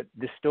into it, but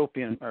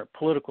dystopian or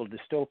political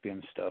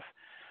dystopian stuff,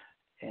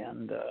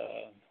 and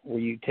where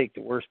you take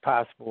the worst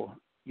possible,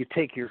 you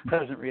take your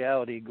present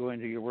reality, go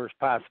into your worst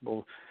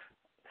possible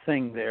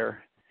thing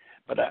there.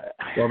 But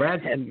that's go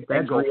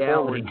reality.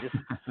 Forward,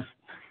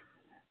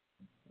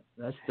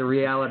 That's the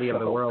reality of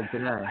the world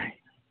today.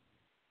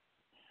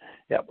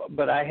 Yeah,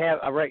 but I have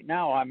right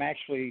now. I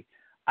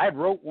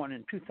wrote one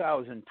in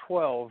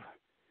 2012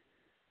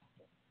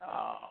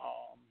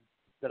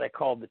 that I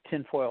called the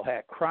Tinfoil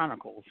Hat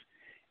Chronicles,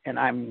 and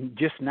I'm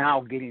just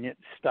now getting it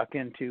stuck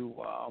into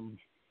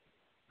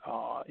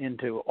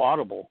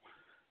Audible.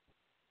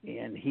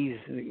 And he's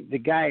the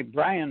guy,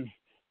 Brian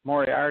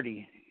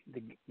Moriarty,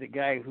 the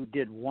guy who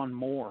did One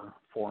More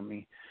for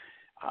me.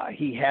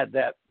 He had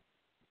that,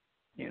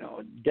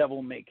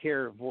 devil may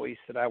care voice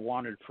that I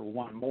wanted for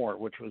One More,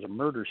 which was a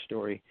murder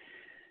story.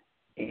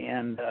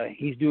 And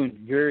he's doing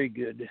very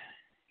good.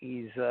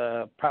 He's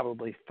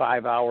probably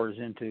 5 hours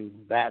into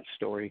that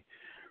story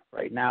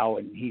right now,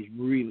 and he's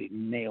really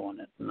nailing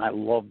it. And I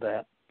love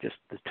that, just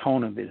the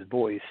tone of his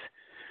voice.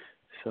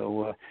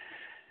 So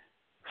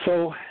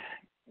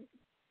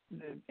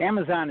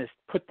Amazon has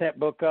put that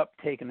book up,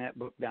 taken that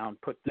book down,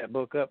 put that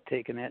book up,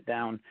 taken that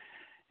down.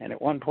 And at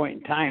one point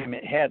in time,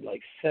 it had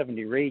like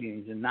 70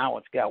 ratings, and now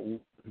it's got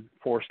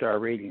 4-star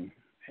rating.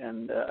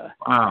 And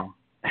wow,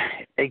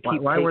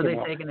 why were they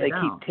taking it down? They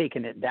keep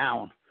taking it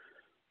down.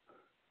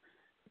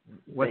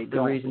 What's the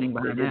reasoning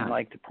behind that? They didn't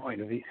like the point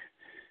of view.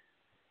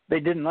 They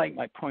didn't like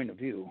my point of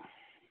view.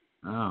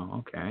 Oh,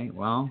 okay.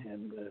 Well,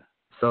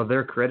 so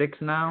they're critics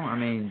now? I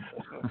mean,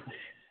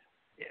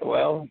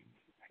 well,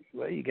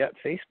 you got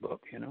Facebook.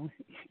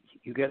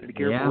 You got to be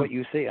careful what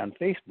you say on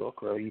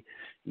Facebook, or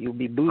you'll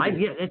be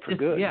booted for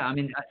good. Yeah, I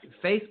mean,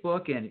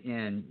 Facebook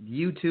and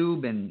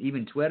YouTube and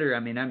even Twitter. I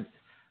mean,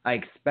 I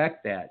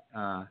expect that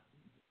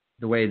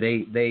the way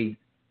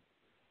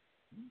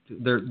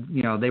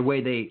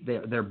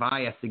they're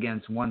biased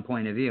against one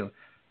point of view.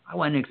 I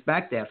wouldn't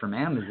expect that from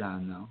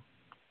Amazon, though.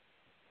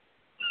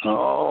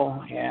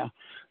 Oh yeah,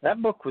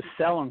 that book was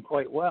selling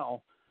quite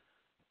well,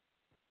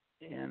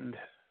 and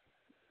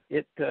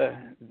it the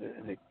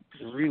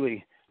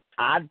really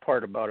odd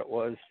part about it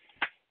was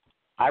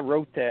I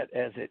wrote that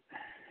as it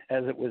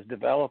was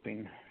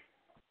developing.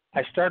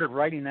 I started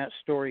writing that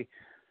story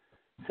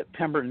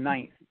September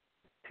 9th,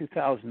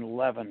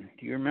 2011.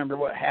 Do you remember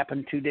what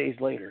happened 2 days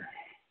later?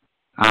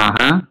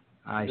 Uh-huh.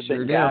 I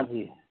sure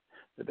do.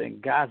 The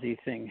Benghazi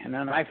thing. And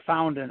then I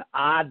found an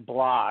odd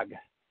blog,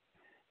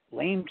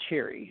 Lame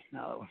Cherry.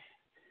 Now,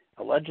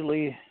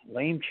 allegedly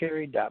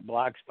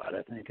lamecherry.blogspot,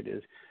 I think it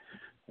is.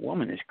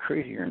 Woman is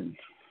crazier than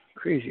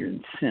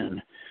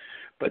sin.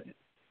 But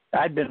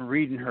I'd been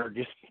reading her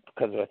just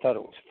because I thought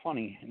it was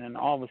funny. And then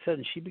all of a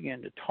sudden she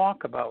began to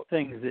talk about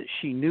things that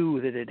she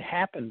knew that had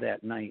happened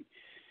that night.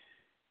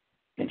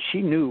 And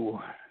she knew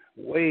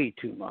way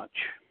too much.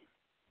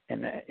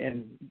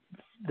 And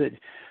the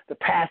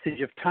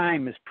passage of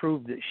time has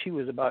proved that she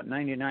was about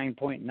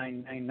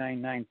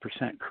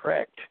 99.9999%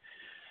 correct.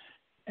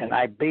 And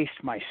I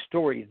based my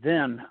story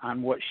then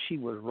on what she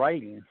was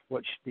writing,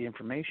 the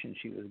information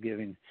she was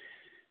giving.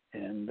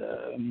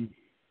 and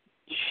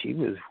she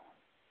was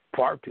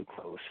far too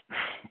close,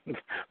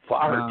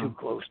 far too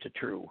close to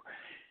true.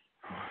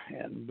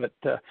 And but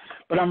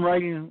I'm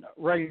writing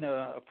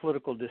a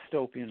political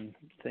dystopian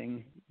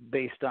thing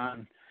based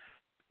on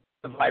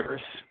the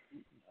virus.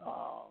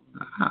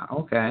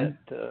 Okay.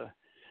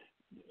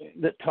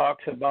 That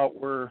talks about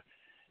where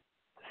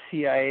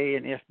CIA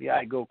and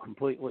FBI go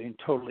completely and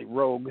totally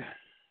rogue,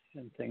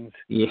 and things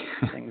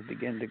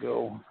begin to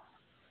go.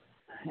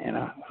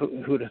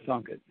 Who'd have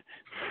thunk it?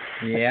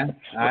 Yeah,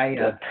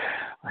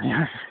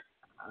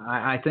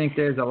 I think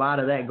there's a lot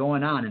of that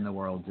going on in the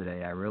world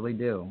today. I really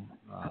do.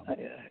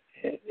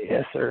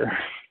 Yes, sir.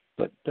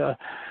 But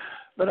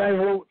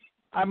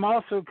I'm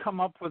also come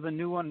up with a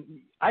new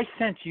one. I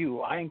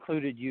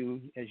included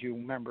you, as you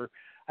remember.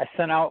 I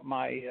sent out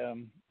my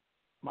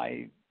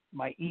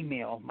my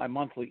email, my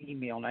monthly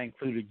email, and I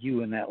included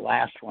you in that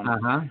last one.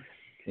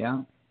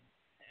 Yeah.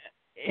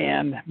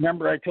 And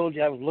remember, I told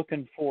you I was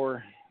looking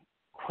for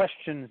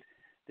questions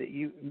that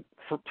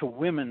to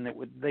women that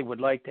they would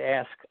like to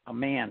ask a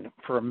man,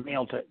 for a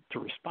male to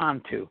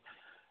respond to.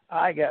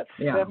 I got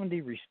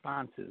 70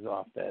 responses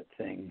off that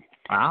thing.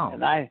 Wow.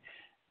 And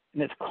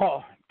it's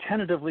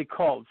tentatively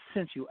called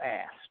Since You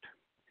Asked.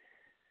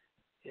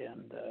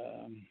 And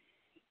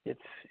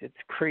it's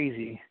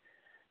crazy,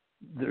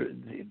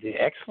 the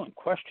excellent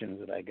questions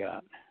that I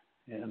got.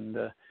 And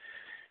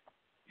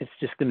it's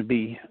just going to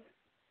be,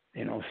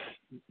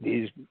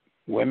 these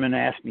women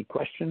ask me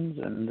questions,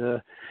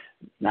 and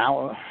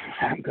now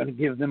I'm going to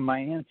give them my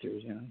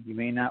answers. You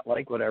may not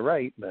like what I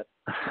write, but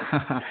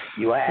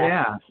you ask.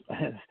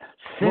 Yeah.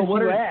 Since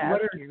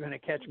you're going to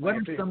catch my What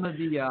are some of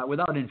the,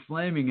 without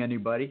inflaming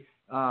anybody,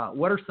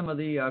 what are some of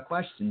the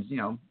questions?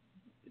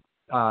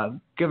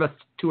 Give us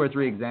 2 or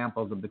 3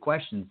 examples of the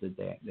questions that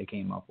they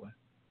came up with.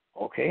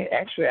 Okay,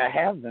 actually, I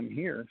have them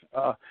here.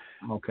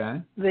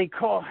 Okay.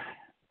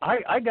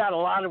 I got a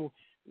lot of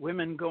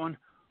women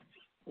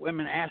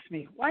ask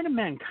me, why do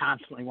men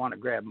constantly want to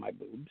grab my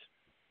boobs?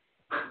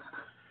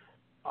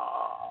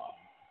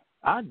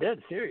 I'm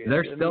dead serious.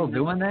 They're still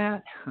doing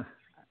that?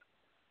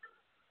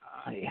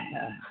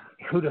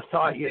 Who'd have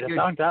thought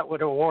that would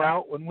have wore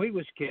out when we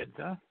was kids,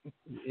 huh?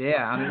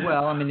 Yeah,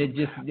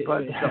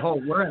 it's the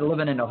whole, we're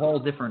living in a whole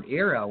different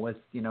era with,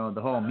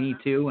 the whole Me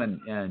Too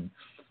and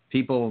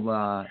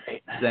people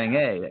saying,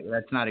 hey,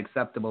 that's not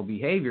acceptable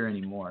behavior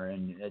anymore.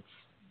 And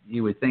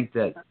you would think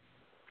that,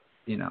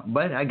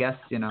 but I guess,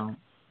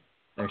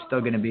 there's still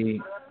going to be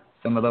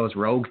some of those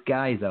rogue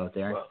guys out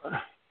there.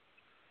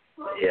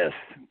 Yes.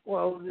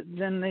 Well,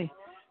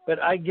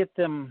 but I get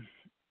them.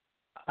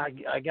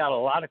 I got a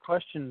lot of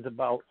questions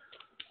about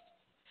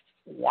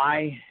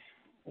why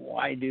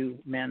do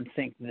men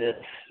think this?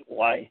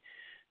 Why?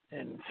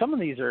 And some of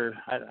these are,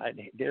 I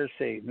dare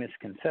say,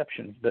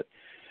 misconceptions. But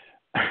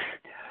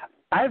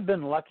I've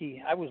been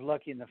lucky. I was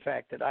lucky in the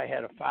fact that I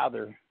had a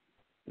father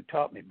who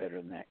taught me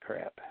better than that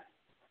crap.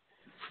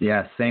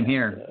 Yeah, same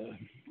here.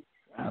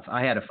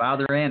 I had a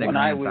father and a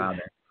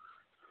grandfather.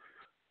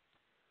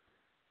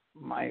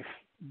 My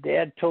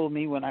dad told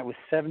me when I was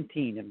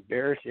 17,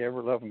 embarrassed the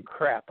ever-loving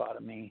crap out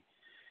of me,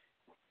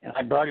 and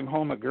I brought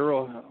home a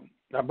girl.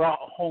 I brought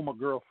home a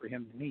girl for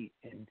him to meet,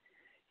 and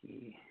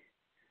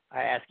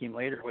I asked him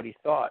later what he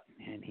thought,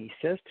 and he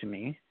says to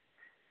me,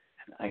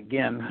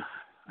 again,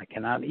 I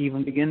cannot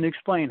even begin to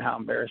explain how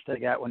embarrassed I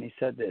got when he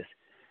said this.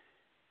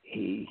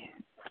 He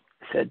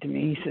said to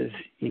me, he says,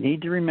 you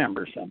need to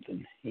remember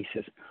something. He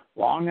says,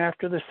 long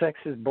after the sex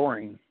is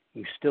boring,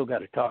 you've still got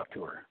to talk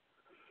to her.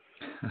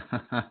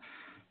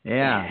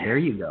 Yeah, there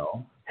you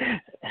go.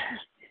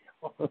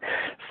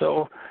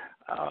 So,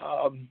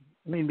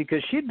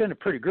 because she had been a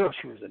pretty girl.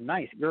 She was a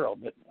nice girl,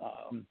 but,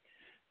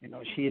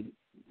 she had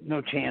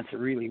no chance of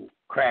really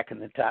cracking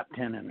the top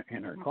 10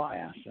 in her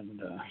class.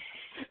 And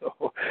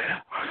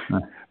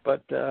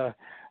but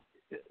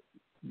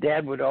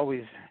Dad would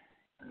always,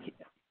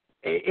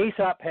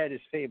 Aesop had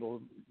his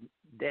fable.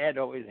 Dad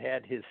always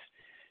had his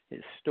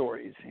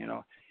stories,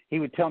 He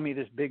would tell me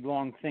this big,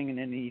 long thing, and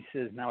then he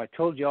says, now I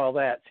told you all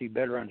that, so you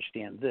better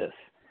understand this.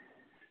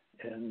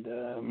 And,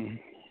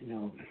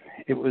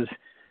 it was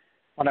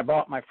when I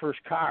bought my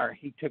first car,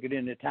 he took it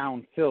into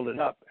town, filled it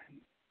up,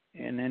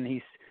 and then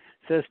he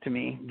says to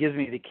me, gives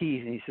me the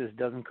keys, and he says, it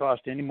doesn't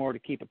cost any more to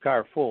keep a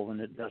car full than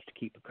it does to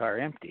keep a car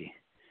empty.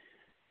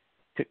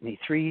 It took me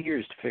 3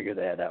 years to figure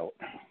that out.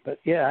 But,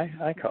 yeah,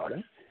 I caught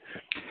it.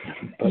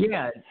 But you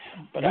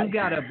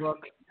got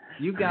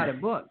a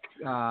book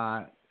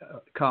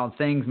called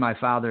Things My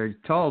Father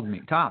Taught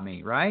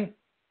Me, right?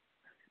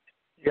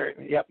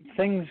 Yep,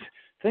 Things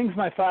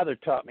My Father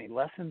Taught Me,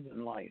 Lessons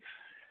in Life.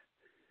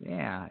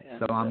 Yeah,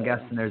 so I'm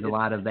guessing there's a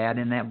lot of that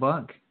in that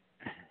book.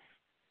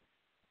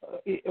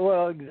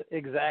 Well,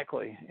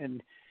 exactly.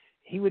 And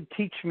he would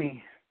teach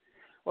me,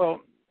 I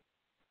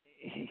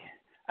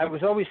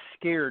was always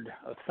scared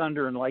of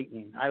thunder and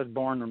lightning. I was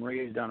born and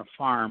raised on a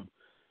farm.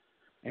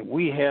 And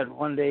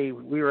one day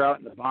we were out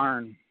in the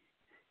barn,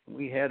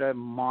 we had a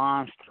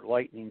monster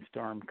lightning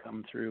storm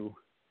come through,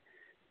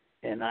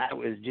 and I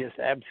was just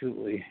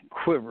absolutely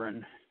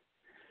quivering.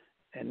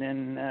 And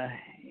then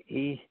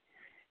he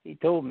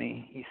told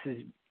me, he says,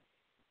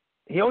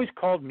 he always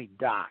called me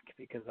Doc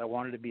because I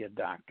wanted to be a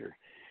doctor.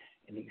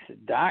 And he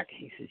said, Doc,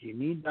 he says, you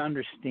need to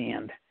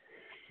understand.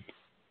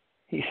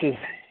 He says,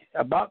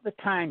 about the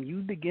time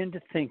you begin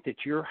to think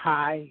that you're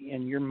high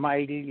and you're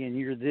mighty and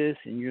you're this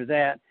and you're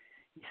that,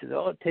 he says,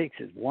 all it takes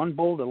is one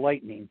bolt of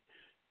lightning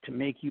to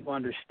make you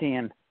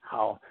understand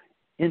how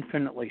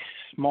infinitely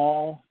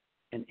small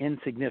and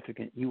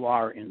insignificant you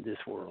are in this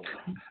world.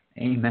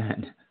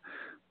 Amen.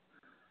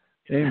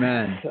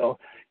 So,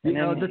 you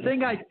know, the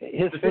thing I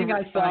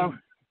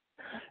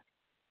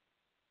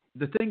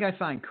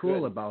find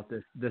cool about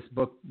this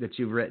book that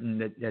you've written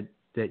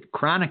that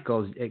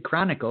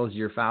chronicles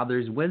your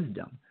father's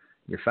wisdom.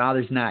 Your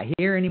father's not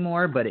here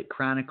anymore, but it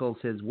chronicles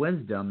his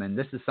wisdom, and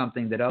this is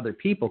something that other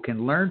people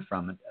can learn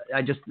from.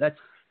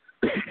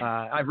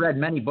 I've read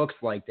many books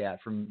like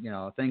that, from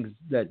things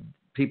that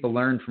people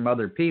learn from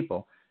other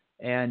people,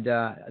 and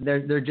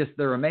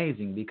they're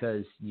amazing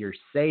because you're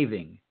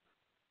saving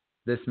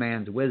this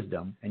man's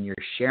wisdom and you're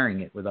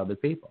sharing it with other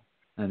people,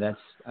 and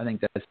I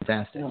think that's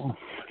fantastic.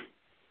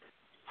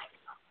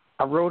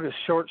 I wrote a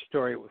short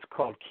story. It was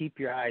called "Keep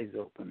Your Eyes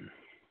Open."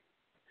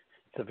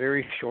 It's a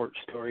very short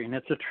story, and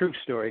it's a true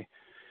story.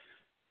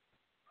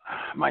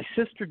 My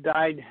sister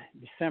died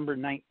December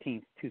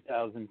 19th,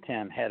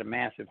 2010, had a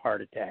massive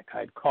heart attack.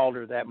 I'd called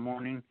her that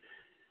morning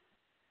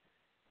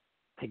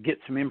to get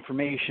some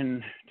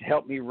information to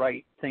help me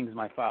write Things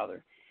My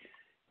Father.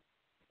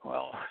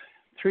 Well,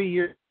 3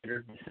 years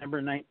later,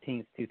 December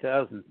 19th,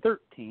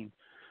 2013,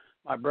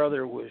 my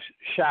brother was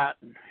shot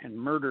and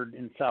murdered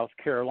in South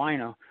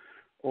Carolina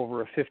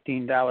over a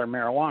 $15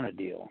 marijuana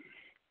deal.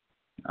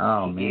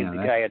 Oh, he man.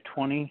 Gave the guy a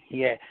 20.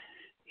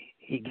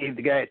 He gave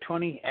the guy a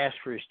 20, asked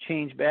for his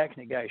change back,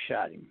 and the guy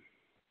shot him.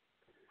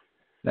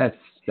 That's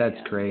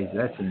crazy.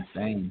 That's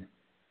insane.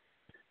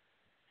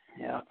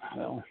 Yeah,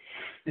 well,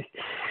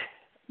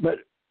 but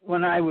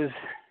when I was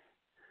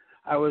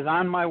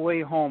on my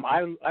way home,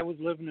 I was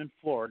living in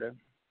Florida,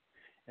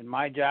 and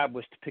my job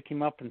was to pick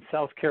him up in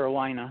South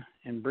Carolina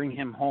and bring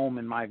him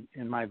home I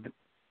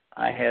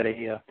had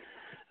a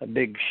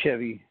big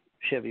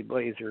Chevy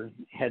Blazer,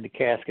 had the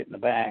casket in the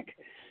back,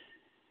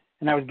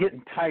 and I was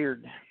getting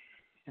tired,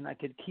 and I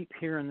could keep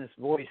hearing this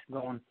voice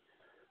going,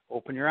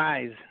 "Open your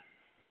eyes.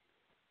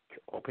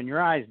 Open your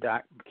eyes,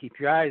 Doc. Keep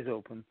your eyes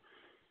open.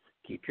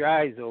 Keep your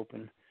eyes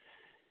open."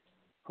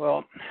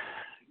 Well,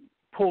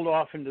 pulled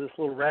off into this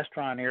little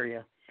restaurant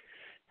area,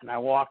 and I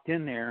walked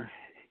in there,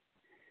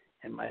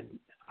 and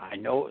I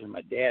know it was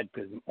my dad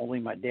because only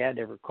my dad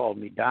ever called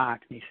me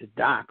Doc, and he said,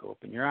 "Doc,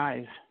 open your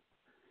eyes."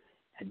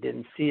 I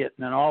didn't see it,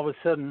 and then all of a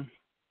sudden,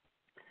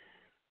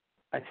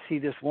 I see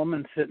this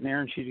woman sitting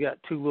there, and she's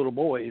got two little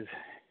boys,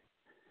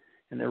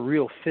 and they're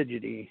real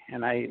fidgety,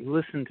 and I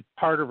listened to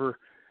part of her.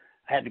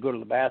 I had to go to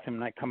the bathroom,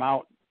 and I come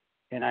out,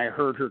 and I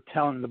heard her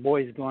telling the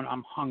boys, going,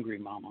 "I'm hungry,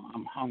 Mama,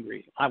 I'm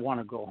hungry. I want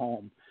to go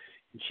home."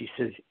 And she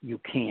says, "You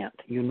can't.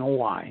 You know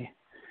why?"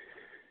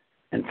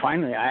 And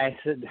finally, I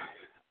said,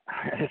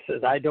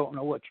 "I don't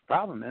know what your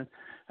problem is."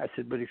 I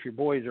said, "But if your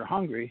boys are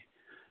hungry,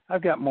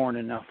 I've got more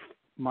than enough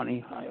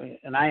money."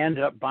 And I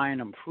ended up buying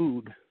them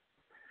food.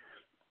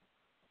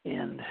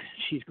 And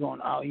she's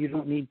going, "Oh, you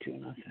don't need to."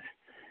 And I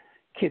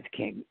said,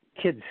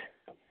 kids,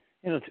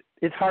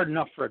 it's hard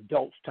enough for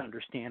adults to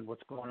understand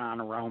what's going on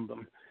around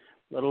them,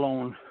 let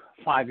alone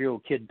a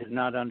 5-year-old kid does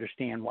not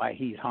understand why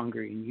he's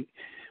hungry and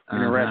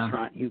in a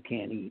restaurant you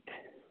can't eat.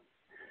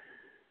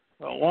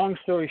 Well, long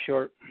story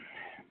short,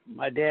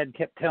 my dad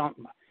kept telling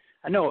me,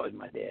 I know it was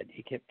my dad,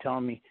 he kept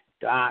telling me,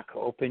 "Doc,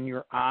 open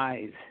your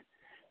eyes."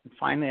 And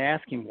finally I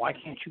asked him, "Why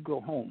can't you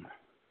go home?"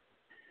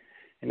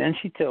 And then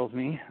she tells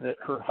me that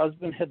her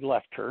husband had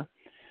left her.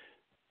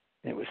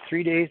 It was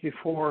 3 days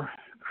before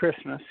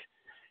Christmas,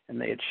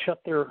 and they had shut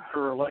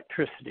her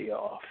electricity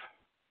off.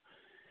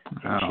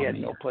 And she had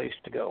no place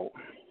to go.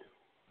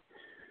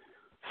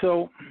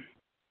 So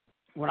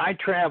when I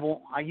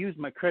travel, I use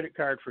my credit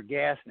card for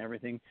gas and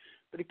everything,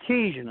 but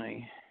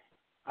occasionally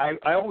I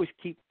always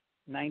keep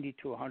 $90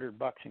 to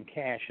 $100 in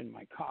cash in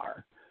my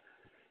car.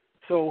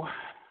 So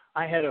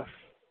I had a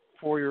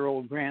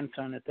 4-year-old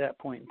grandson at that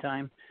point in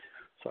time,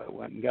 so I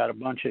went and got a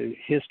bunch of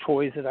his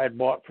toys that I'd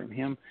bought from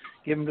him,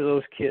 give them to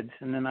those kids,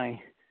 and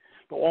then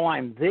but while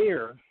I'm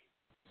there,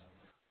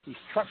 these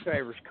truck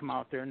drivers come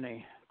out there and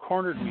they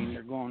cornered me and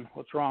they're going,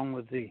 "What's wrong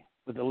with the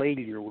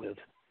lady you're with?"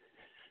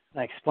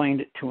 And I explained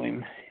it to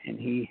him, and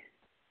he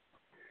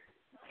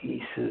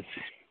says,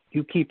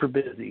 "You keep her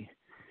busy."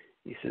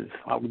 He says,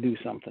 "I'll do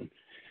something."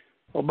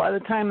 Well, by the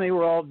time they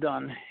were all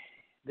done,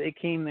 they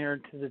came there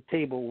to the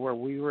table where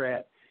we were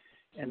at,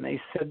 and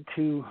they said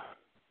to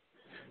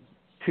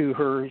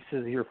her, he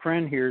says, "Your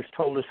friend here has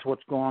told us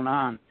what's going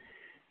on."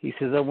 He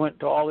says, "I went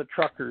to all the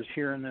truckers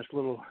here in this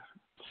little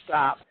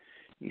stop."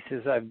 He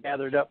says, "I've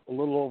gathered up a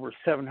little over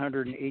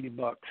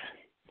 $780.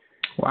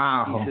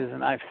 Wow. He says,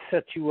 "And I've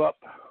set you up."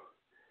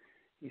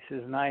 He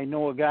says, "And I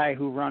know a guy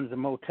who runs a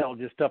motel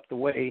just up the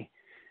way,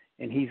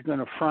 and he's going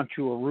to front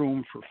you a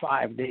room for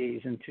 5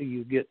 days until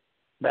you get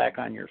back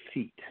on your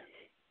feet."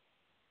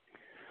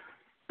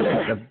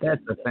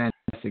 That's a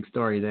fantastic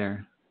story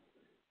there.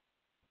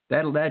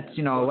 That lets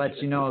you know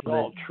it's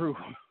all true.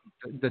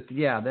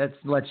 That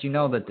lets you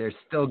know that there's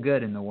still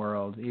good in the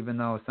world, even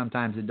though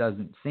sometimes it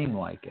doesn't seem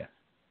like it.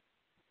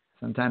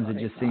 Sometimes it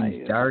just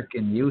seems dark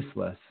and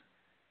useless.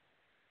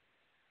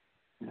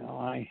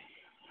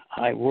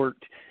 I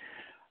worked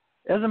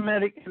as a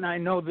medic, and I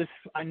know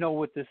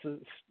what this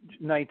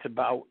night's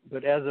about.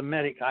 But as a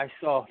medic, I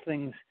saw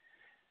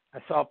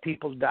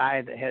people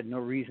die that had no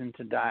reason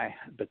to die.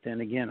 But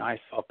then again, I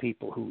saw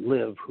people who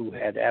live who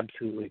had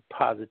absolutely,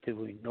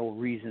 positively no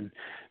reason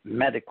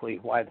medically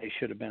why they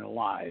should have been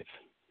alive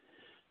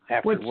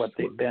after what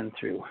they've been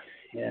through.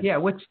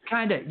 And which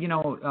kind of,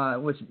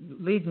 which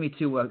leads me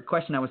to a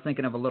question I was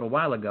thinking of a little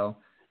while ago.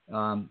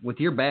 With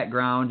your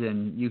background,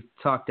 and you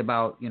talked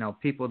about,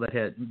 people that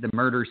had the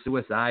murder,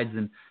 suicides,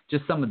 and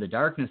just some of the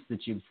darkness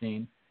that you've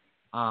seen.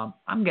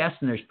 I'm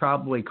guessing there's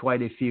probably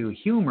quite a few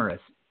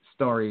humorous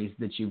stories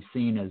that you've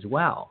seen as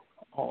well.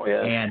 Oh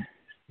yeah. And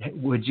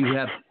would you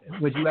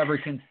ever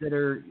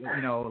consider,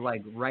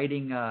 like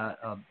writing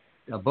a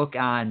book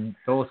on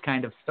those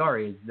kind of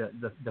stories,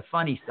 the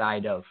funny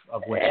side of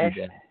what you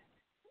did?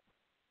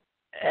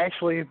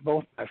 Actually,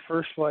 both my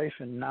first wife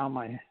and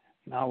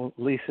now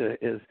Lisa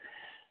is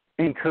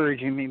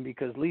encouraging me,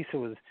 because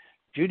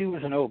Judy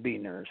was an OB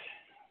nurse.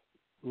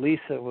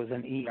 Lisa was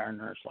an ER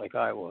nurse like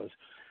I was.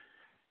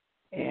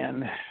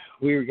 And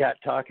we got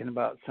talking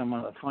about some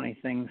of the funny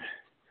things.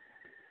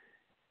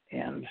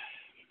 And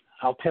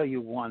I'll tell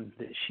you one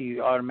that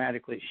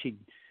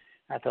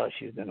I thought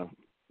she was going to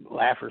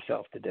laugh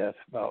herself to death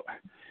about.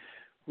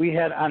 We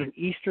had on an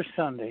Easter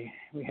Sunday,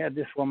 we had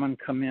this woman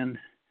come in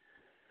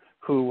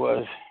who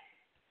was,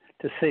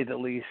 to say the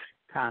least,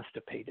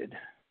 constipated.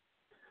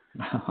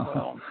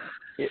 Well,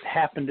 it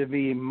happened to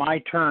be my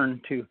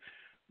turn to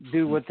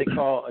do what they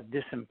call a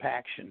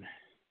disimpaction.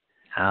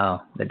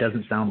 Oh, that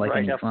doesn't sound like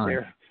any fun.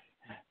 There.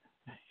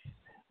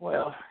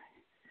 Well,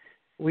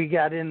 we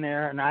got in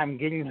there, and I'm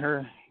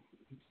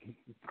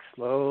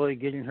slowly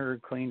getting her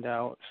cleaned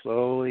out,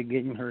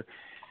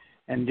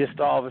 and just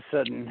all of a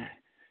sudden,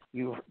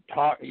 you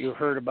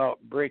heard about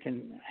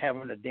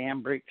having a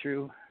dam break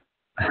through.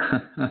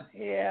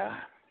 Yeah.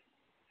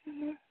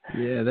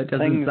 Yeah, that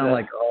doesn't sound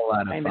like a whole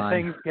lot of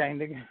fun.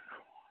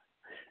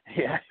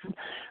 Yeah.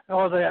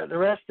 Oh, the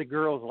rest of the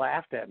girls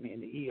laughed at me in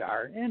the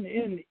ER, and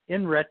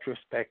in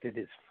retrospect, it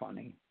is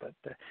funny. But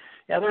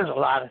there's a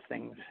lot of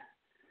things.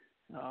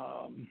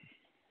 A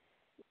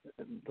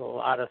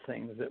lot of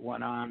things that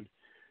went on.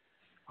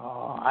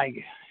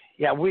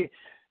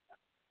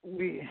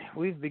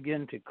 We've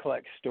begun to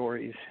collect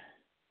stories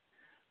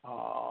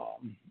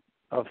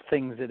of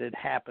things that had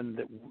happened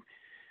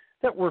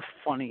that were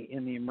funny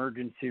in the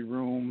emergency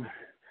room.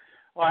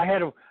 Well, I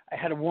had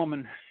a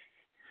woman,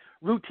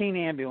 routine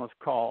ambulance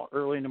call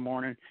early in the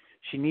morning.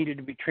 She needed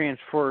to be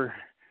transported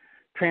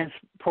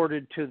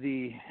to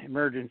the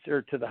emergency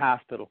or to the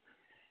hospital.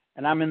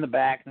 And I'm in the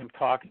back and I'm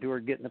talking to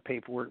her, getting the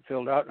paperwork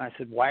filled out. And I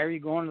said, "Why are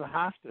you going to the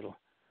hospital?"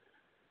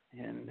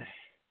 And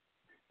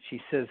she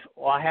says,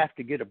 "Well, I have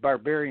to get a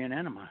barbarian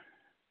enema."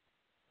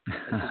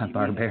 Said,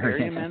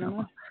 barbarian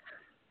enema?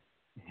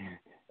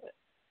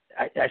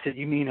 I said,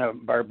 "You mean a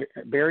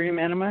barbarian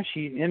enema?"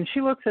 She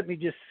looks at me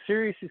just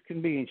serious as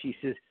can be, and she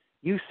says,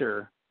 "You,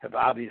 sir, have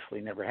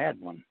obviously never had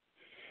one."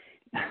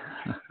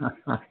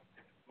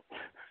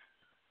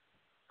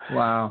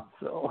 Wow.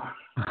 So,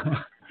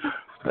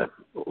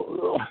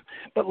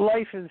 but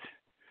life is,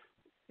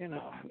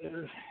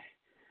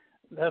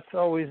 that's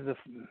always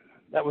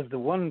that was the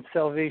one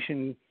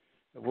salvation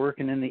of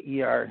working in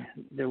the ER.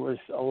 There was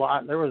a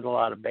lot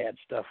of bad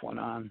stuff went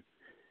on.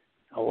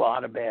 A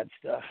lot of bad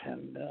stuff,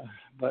 and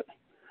but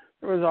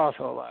there was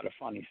also a lot of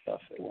funny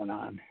stuff that went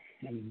on.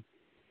 And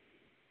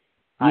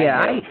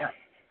I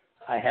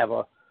have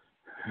a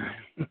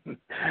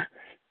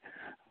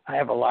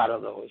lot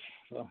of those.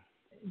 So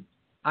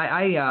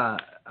I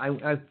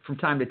from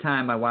time to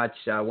time I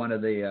watch one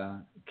of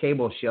the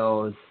cable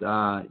shows,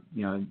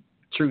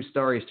 True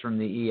Stories from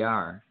the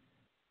ER,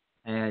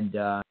 and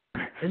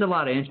there's a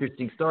lot of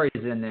interesting stories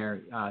in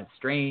there,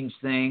 strange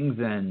things,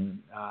 and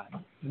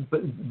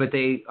but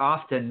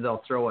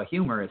they'll throw a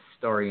humorous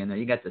story in there.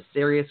 You got the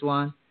serious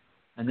one,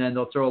 and then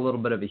they'll throw a little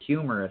bit of a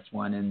humorous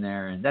one in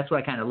there, and that's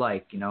what I kind of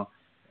like,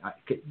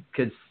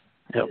 because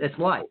it's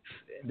life.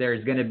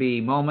 There's going to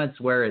be moments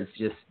where it's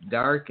just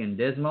dark and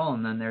dismal,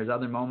 and then there's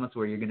other moments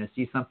where you're going to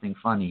see something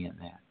funny in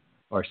that,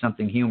 or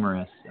something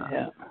humorous,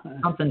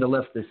 something to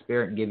lift the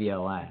spirit and give you a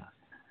laugh.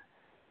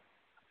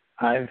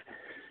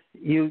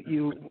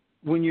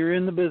 When you're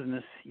in the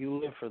business, you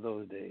live for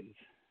those days.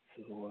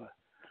 So,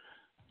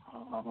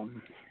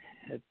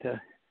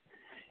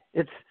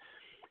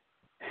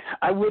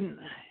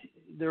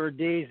 there were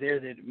days there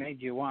that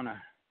made you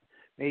wanna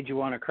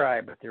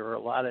cry, but there were a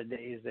lot of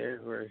days there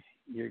where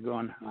you're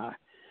going,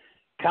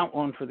 count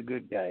one for the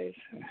good guys.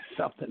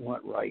 Something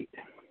went right.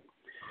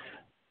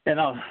 And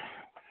I'll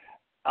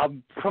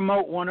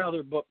promote one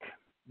other book,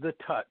 The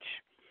Touch,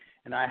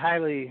 and I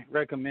highly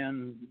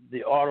recommend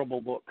the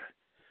Audible book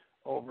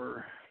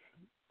over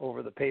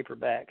the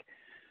paperback.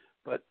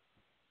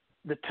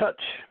 the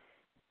touch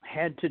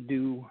had to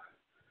do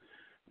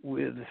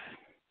with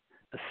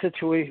a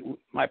situation.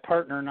 My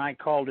partner and I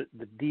called it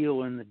the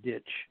deal in the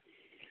ditch.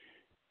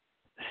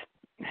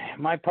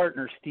 My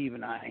partner, Steve,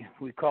 and I,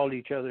 we called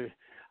each other.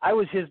 I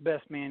was his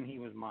best man. He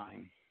was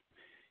mine.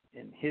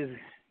 And his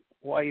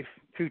wife,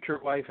 future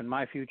wife, and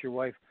my future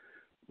wife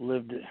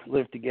lived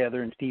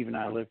together, and Steve and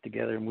I lived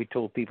together, and we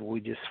told people we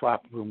just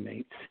swapped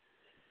roommates.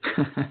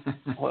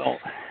 Well,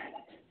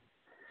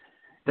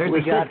 there's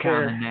we a got sitcom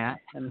there, in that.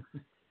 and,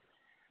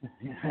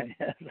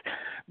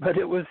 but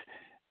it was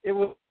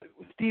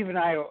Steve and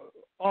I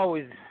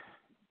always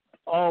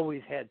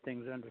had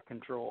things under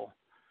control.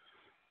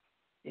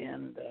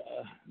 And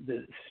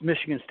the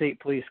Michigan State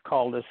Police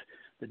called us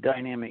the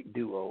dynamic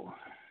duo.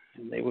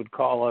 And they would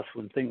call us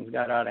when things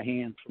got out of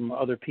hand from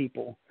other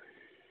people.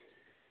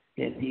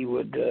 And he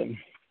would,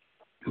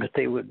 but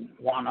they would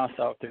want us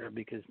out there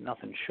because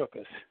nothing shook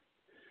us.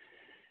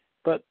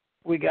 But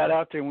we got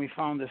out there and we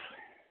found this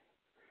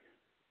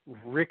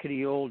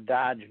rickety old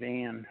Dodge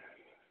van.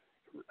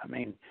 I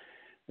mean,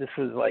 this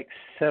was like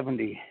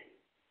 70,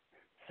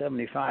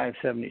 75,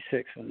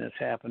 76 when this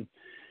happened.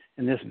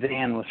 And this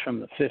van was from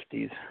the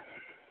 50s.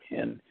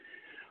 And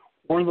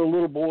one of the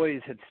little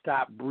boys had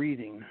stopped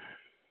breathing.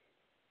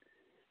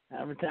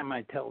 Every time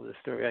I tell this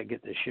story, I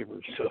get the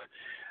shivers. So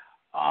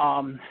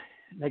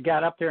they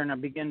got up there and I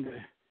began to,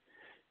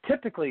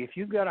 typically, if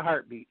you've got a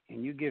heartbeat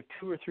and you give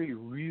 2 or 3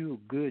 real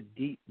good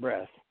deep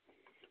breaths,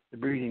 the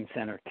breathing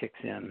center kicks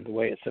in the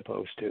way it's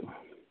supposed to.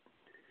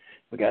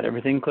 We got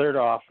everything cleared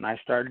off, and I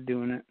started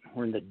doing it.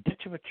 We're in the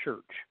ditch of a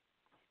church,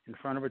 in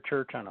front of a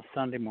church on a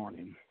Sunday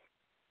morning.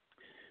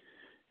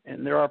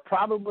 And there are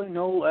probably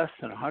no less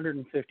than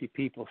 150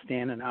 people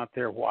standing out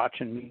there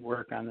watching me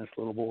work on this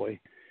little boy.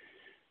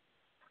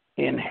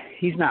 And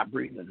he's not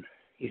breathing.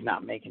 He's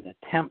not making an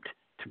attempt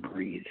to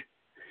breathe.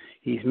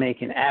 He's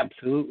making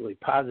absolutely,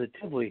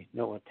 positively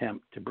no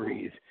attempt to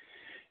breathe.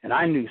 And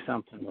I knew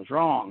something was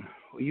wrong.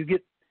 Well, you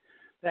get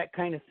that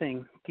kind of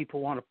thing, people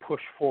want to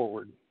push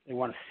forward. They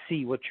want to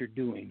see what you're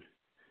doing.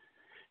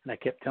 And I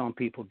kept telling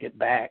people, get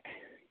back,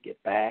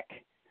 get back,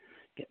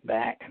 get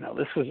back. Now,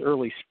 this was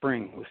early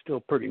spring. It was still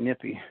pretty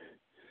nippy.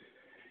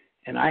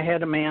 And I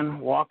had a man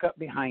walk up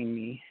behind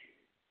me.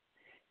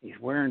 He's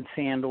wearing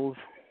sandals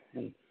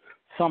and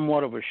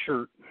somewhat of a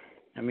shirt.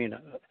 I mean,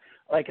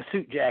 like a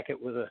suit jacket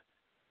with a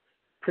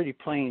pretty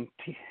plain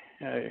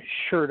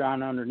shirt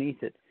on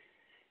underneath it.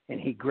 And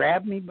he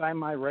grabbed me by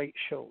my right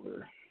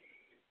shoulder.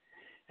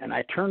 And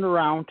I turned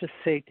around to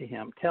say to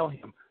him, tell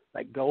him,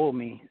 let go of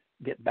me,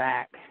 get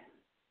back.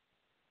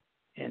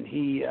 And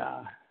he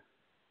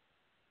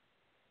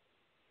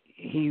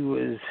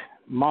was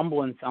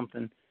mumbling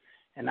something.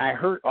 And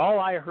all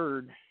I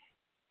heard,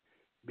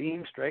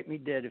 Beem, strike me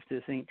dead if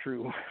this ain't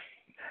true.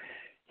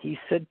 He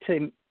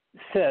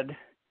said,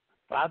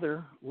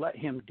 Father, let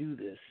him do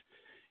this.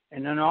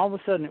 And then all of a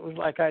sudden it was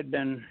like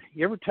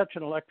you ever touch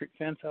an electric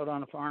fence out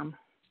on a farm?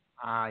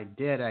 I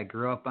did. I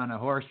grew up on a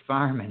horse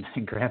farm and I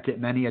grabbed it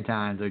many a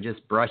times or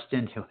just brushed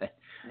into it.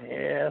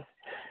 Yes.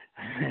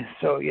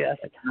 So, yes.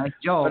 Nice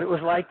joke. But it was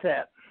like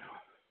that.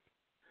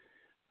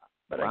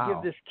 But wow. I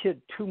give this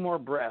kid 2 more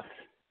breaths.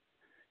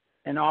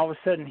 And all of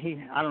a sudden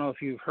I don't know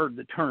if you've heard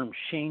the term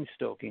Shane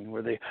stoking,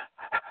 where they,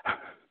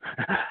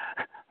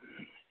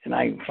 and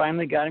I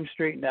finally got him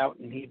straightened out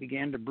and he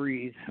began to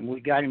breathe. And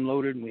we got him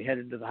loaded and we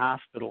headed to the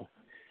hospital.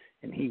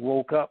 And he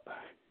woke up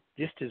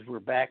just as we're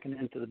backing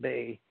into the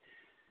bay.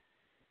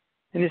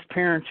 And his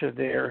parents are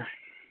there,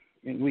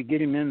 and we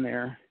get him in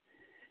there,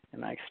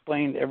 and I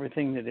explained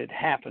everything that had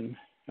happened.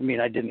 I mean,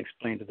 I didn't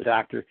explain to the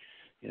doctor,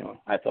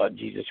 I thought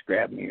Jesus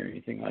grabbed me or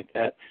anything like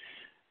that,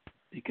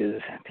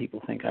 because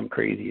people think I'm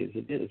crazy as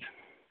it is.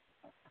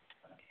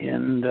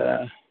 And,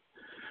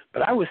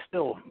 but I was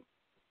still,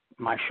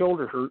 my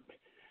shoulder hurt.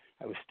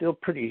 I was still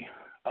pretty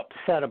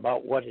upset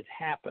about what had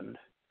happened,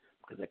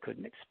 because I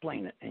couldn't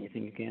explain it.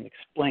 Anything you can't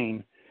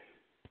explain,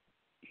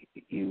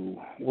 you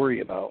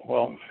worry about.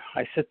 Well,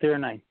 I sit there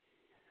and I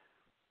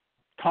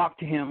talk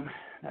to him.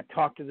 I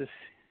talked to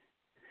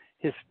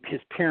his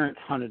parents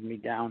hunted me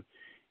down,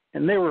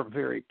 and they were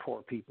very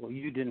poor people.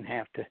 You didn't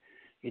have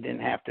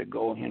to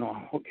go,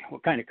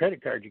 what kind of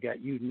credit card you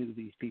got. You knew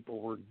these people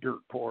were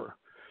dirt poor.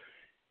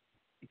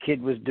 The kid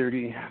was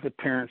dirty. The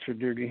parents were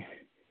dirty.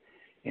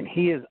 And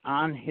he is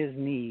on his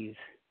knees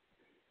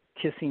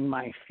kissing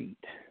my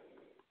feet.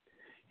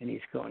 And he's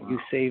going, You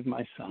saved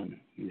my son.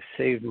 You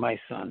saved my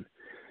son.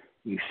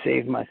 You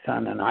saved my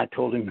son. And I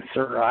told him,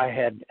 Sir, I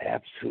had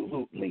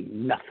absolutely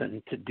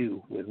nothing to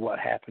do with what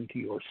happened to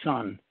your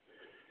son.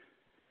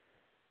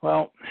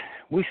 Well,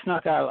 we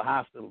snuck out of the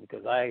hospital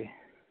because I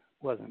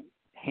wasn't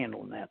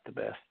handling that the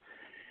best.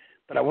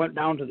 But I went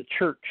down to the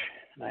church,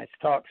 and I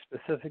talked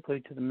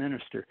specifically to the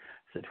minister.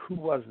 I said, Who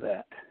was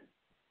that?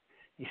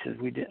 He said,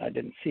 I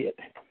didn't see it.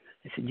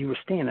 I said, You were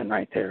standing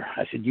right there.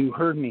 I said, You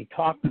heard me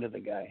talking to the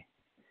guy.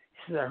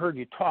 He said, I heard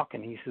you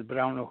talking. He said, but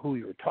I don't know who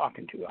you were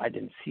talking to. I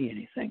didn't see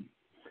anything.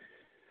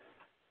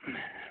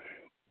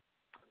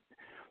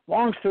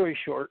 Long story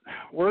short,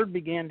 word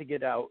began to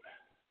get out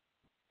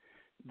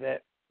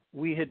that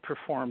we had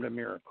performed a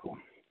miracle.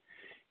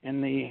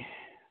 And the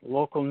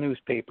local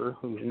newspaper,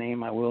 whose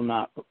name I will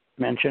not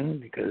mention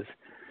because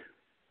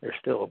they're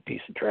still a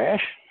piece of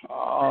trash,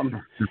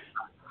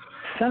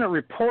 sent a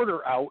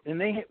reporter out, and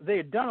they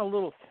had done a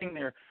little thing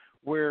there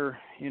where,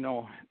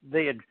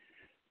 they had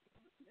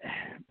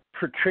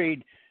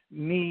portrayed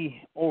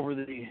me over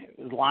the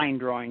line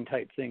drawing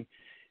type thing,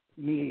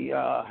 me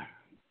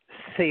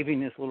saving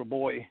this little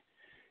boy.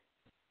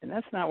 And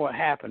that's not what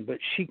happened, but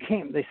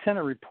they sent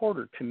a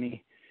reporter to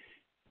me,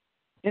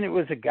 and it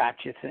was a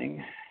gotcha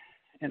thing.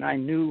 And I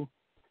knew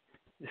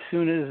as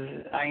soon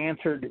as I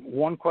answered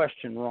one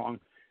question wrong,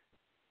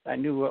 I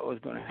knew what was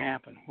going to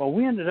happen. Well,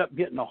 we ended up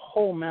getting a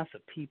whole mess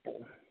of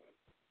people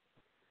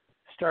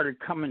started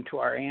coming to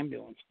our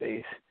ambulance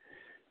base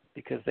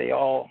because they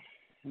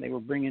were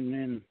bringing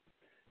in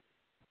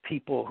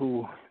people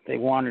who they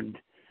wanted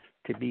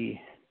to be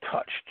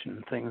touched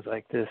and things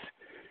like this.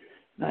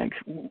 Like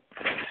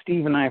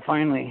Steve and I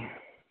finally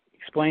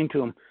explained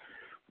to him,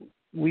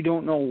 we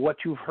don't know what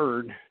you've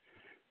heard.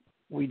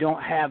 We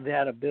don't have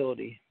that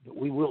ability, but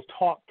we will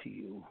talk to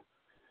you.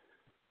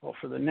 Well,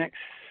 for the next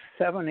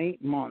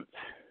 7-8 months,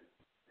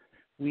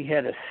 we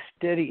had a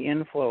steady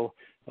inflow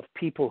of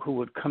people who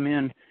would come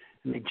in,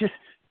 and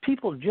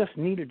people just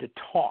needed to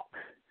talk.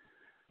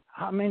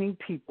 How many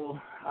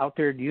people out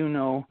there do you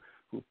know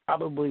who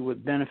probably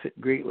would benefit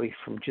greatly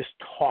from just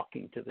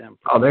talking to them?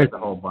 Oh, there's a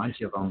whole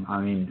bunch of them. I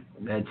mean,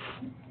 that's,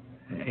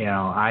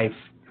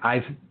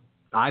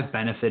 I've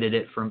benefited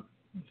it from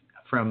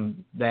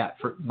that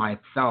for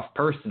myself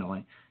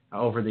personally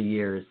over the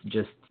years,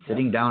 just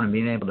sitting down and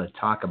being able to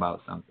talk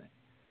about something,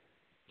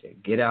 to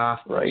get off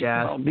the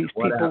chest. Well, these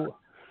people.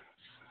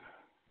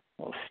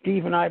 Well,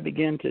 Steve and I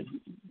began to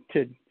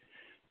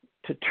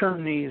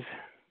turn these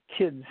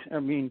kids,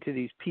 to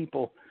these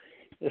people.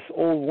 This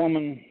old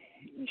woman,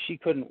 she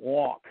couldn't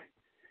walk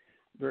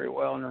very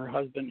well, and her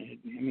husband,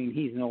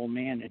 he's an old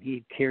man, and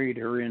he carried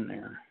her in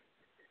there.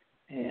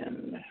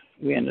 And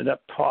we ended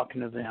up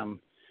talking to them.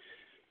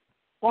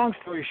 Long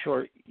story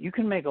short, you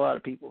can make a lot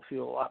of people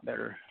feel a lot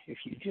better if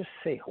you just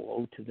say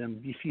hello to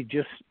them, if you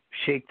just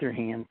shake their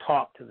hand,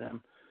 talk to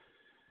them.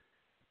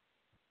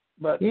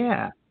 But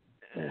yeah,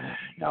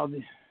 now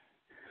the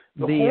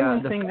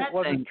only thing that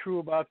wasn't true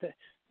about that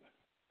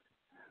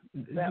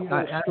whole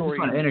story. I just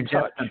want to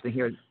interject something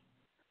here.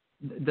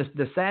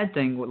 The sad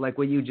thing, like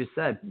what you just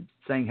said,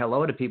 saying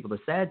hello to people, the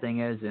sad thing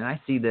is, and I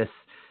see this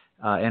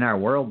in our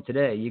world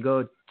today, you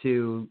go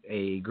to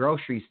a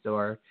grocery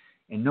store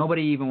and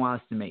nobody even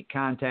wants to make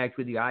contact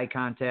with you, eye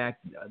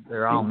contact.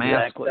 They're all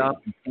masked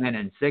up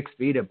and 6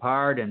 feet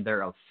apart, and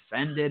they're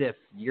offended if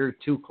you're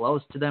too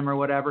close to them or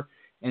whatever.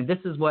 And this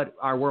is what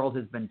our world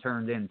has been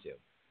turned into.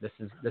 This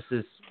is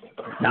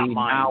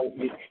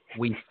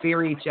we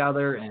fear each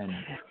other,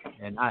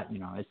 and I,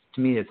 it's,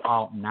 to me, it's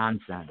all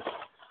nonsense.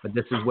 But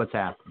this is what's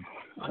happening.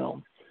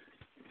 Well,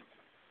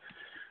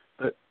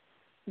 but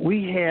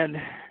we had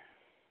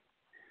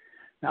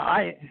now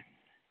I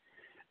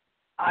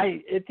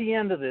at the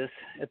end of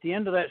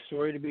that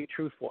story, to be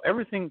truthful,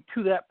 everything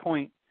to that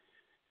point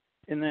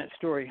in that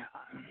story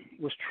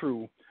was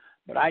true,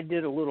 but I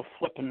did a little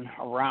flipping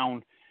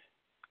around.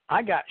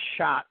 I got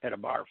shot at a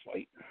bar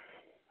fight.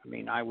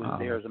 I was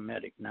there as a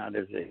medic, not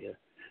as a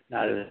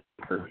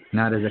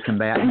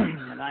combatant.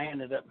 And I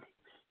ended up,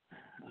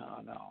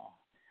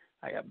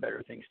 I got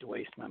better things to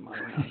waste my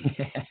money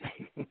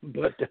on.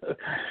 But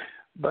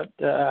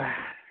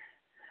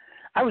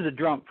I was a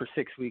drunk for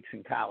 6 weeks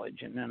in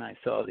college, and then I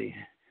saw the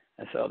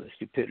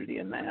stupidity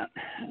in that,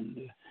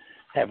 and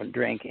haven't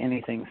drank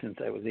anything since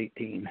I was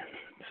 18.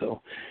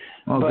 So,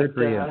 good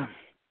for you.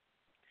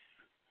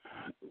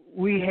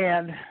 We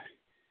had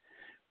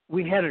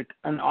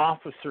an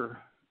officer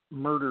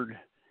murdered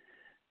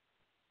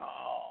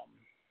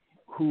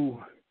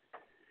who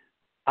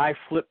I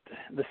flipped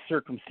the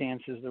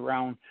circumstances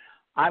around.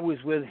 I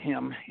was with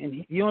him,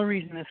 and the only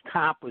reason this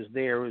cop was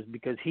there was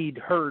because he'd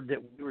heard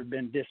that we were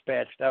being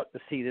dispatched out to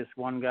see this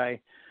one guy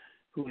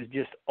who was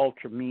just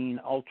ultra mean,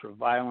 ultra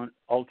violent,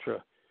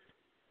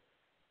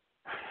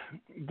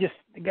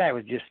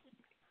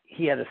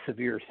 he had a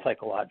severe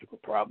psychological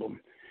problem.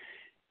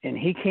 And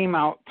he came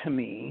out to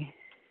me.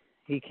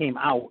 He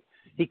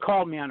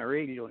called me on the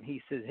radio, and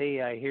he says,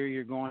 "Hey, I hear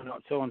you're going to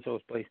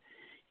so-and-so's place."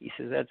 He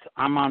says,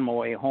 I'm on my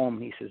way home.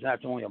 He says,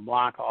 that's only a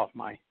block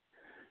away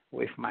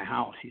from my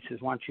house. He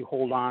says, why don't you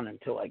hold on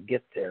until I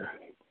get there?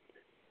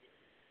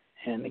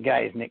 And the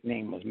guy's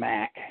nickname was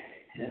Mac.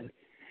 And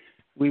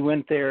we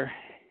went there,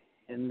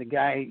 and the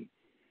guy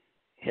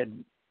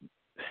had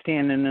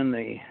standing in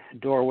the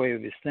doorway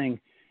of his thing,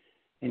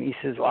 and he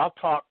says, well, I'll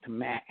talk to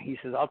Mac. He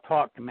says, I'll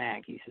talk to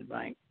Mac. He said, but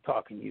I ain't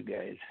talking to you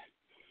guys.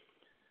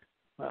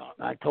 Well,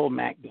 I told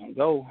Mac, don't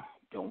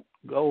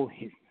go.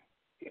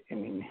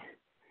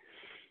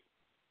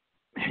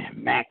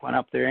 Mac went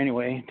up there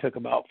anyway, took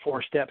about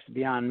 4 steps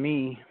beyond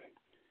me,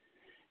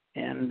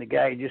 and the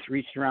guy just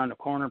reached around the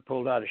corner,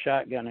 pulled out a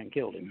shotgun, and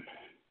killed him.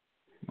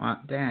 Wow,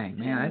 dang,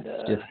 man,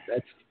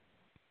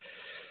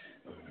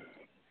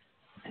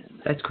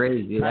 that's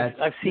crazy.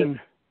 I've seen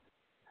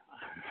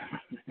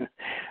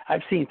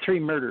I've seen 3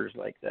 murders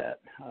like that.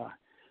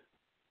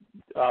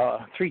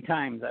 3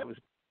 times I was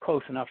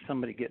close enough to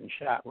somebody getting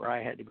shot where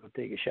I had to go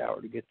take a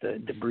shower to get the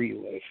debris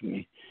away from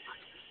me.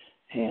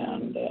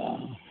 And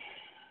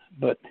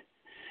but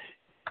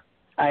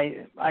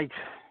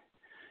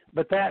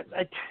that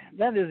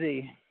is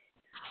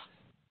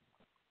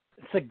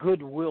it's a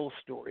goodwill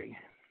story.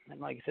 And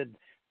like I said,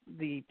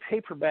 the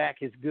paperback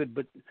is good,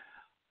 but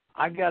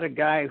I got a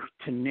guy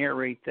to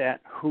narrate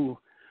that who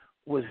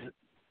was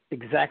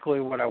exactly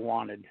what I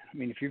wanted. I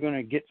mean, if you're going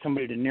to get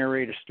somebody to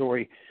narrate a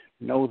story,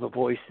 know the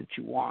voice that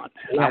you want.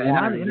 Yeah, I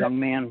wanted a young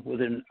man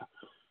with an...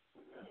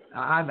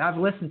 I've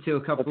listened to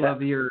a couple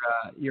of your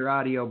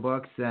audio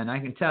books, and I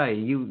can tell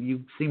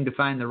you seem to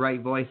find the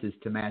right voices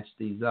to match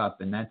these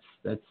up, and that's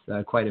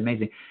quite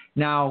amazing.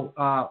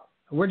 Now,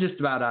 we're just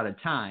about out of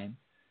time,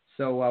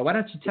 so why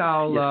don't you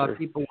tell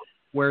people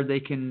where they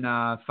can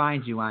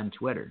find you on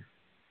Twitter?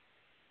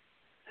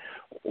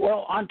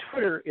 Well, on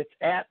Twitter, it's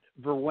at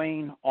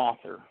Verwain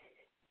Author.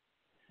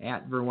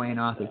 At Verwain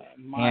Author.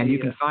 And you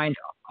can find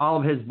all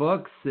of his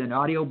books and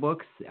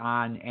audiobooks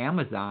on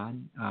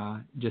Amazon.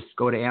 Just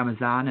go to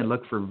Amazon and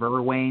look for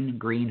Verwain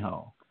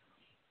Greenhoe.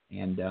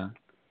 And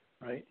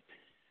right.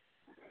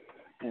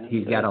 And,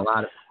 he's got a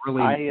lot of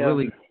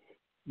really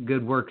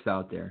good works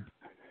out there.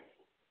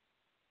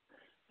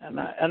 And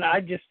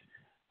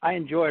I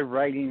enjoy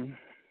writing.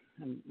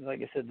 And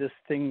like I said, this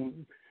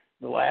thing,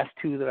 the last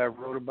 2 that I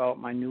wrote about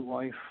my new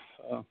wife,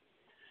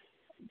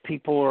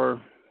 people are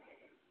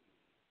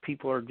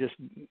just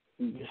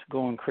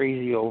going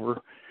crazy over.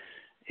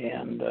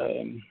 And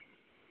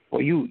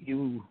well,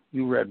 you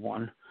read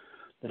one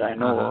that I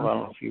know of. I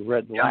don't know if you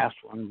read the last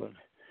one, but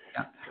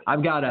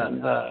I've got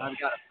a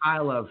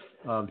pile of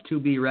to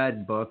be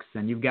read books,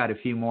 and you've got a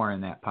few more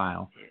in that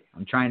pile.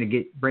 I'm trying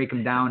to break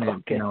them down, and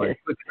as quick as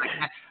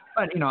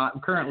I can.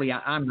 But currently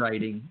I'm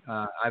writing.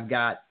 I've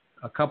got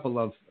a couple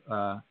of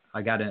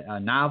I got a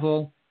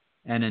novel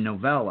and a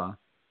novella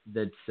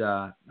that's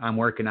I'm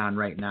working on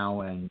right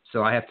now, and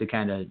so I have to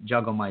kind of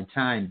juggle my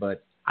time,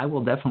 but I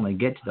will definitely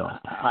get to those.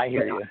 I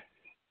hear you.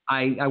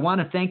 I want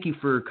to thank you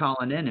for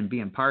calling in and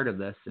being part of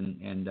this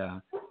and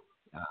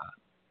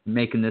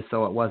making this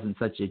so it wasn't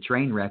such a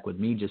train wreck with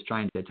me just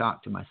trying to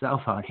talk to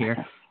myself out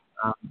here.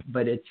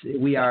 But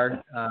we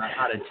are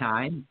out of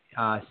time.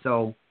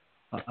 So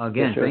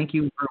again, thank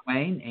you,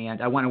 Verwain,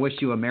 and I want to wish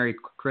you a Merry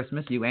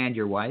Christmas, you and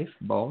your wife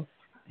both,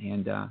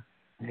 and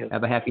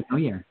have a Happy New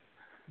Year.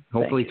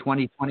 Hopefully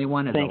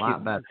 2021 is a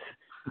lot better.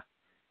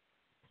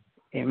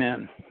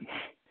 Amen.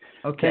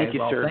 Okay. Thank you,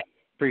 sir.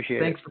 Appreciate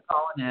it. Thanks for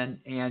calling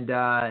in.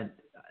 And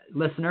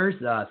listeners,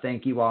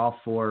 thank you all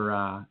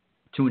for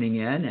tuning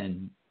in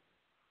and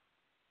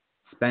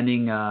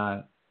spending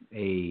a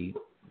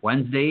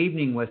Wednesday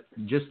evening with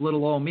just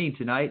little old me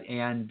tonight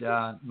and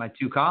my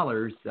 2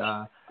 callers,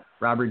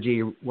 Robert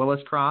G.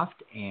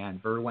 Williscroft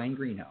and Verwain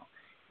Greenhoe.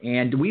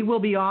 And we will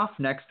be off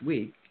next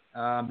week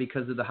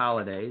because of the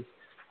holidays,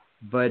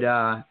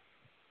 but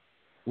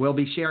we'll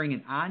be sharing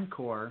an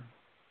encore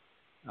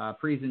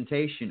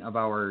presentation of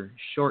our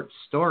short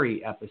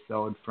story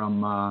episode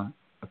from a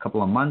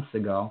couple of months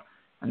ago,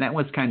 and that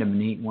was kind of a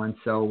neat one.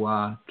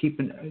 So keep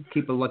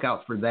a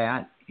lookout for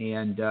that.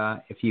 And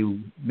if you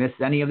miss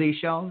any of these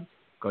shows,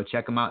 go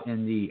check them out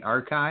in the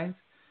archive.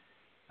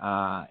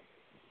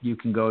 You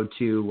can go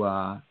to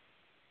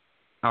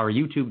our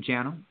YouTube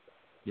channel.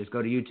 Just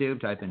go to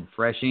YouTube, type in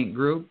Fresh Ink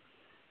Group.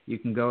 You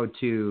can go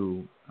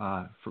to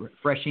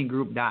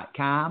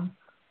freshinkgroup.com,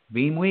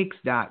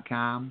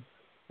 beemweeks.com,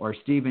 or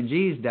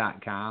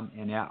stephengs.com,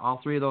 and at all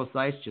 3 of those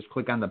sites, just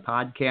click on the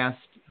podcast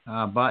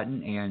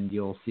button, and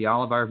you'll see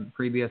all of our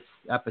previous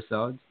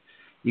episodes.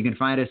 You can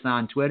find us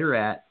on Twitter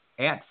at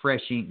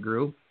Fresh Ink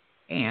Group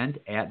and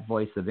at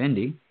Voice of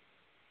Indie.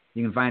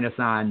 You can find us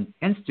on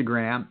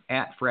Instagram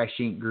at Fresh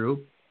Ink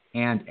Group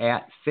and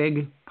at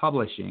Fig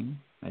Publishing.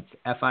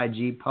 That's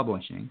FIG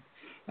Publishing.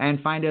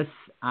 And find us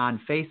on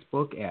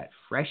Facebook at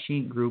Fresh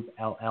Ink Group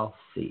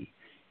LLC.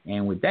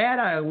 And with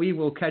that, we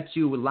will catch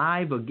you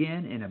live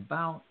again in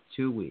about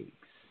 2 weeks.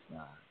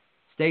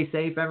 Stay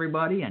safe,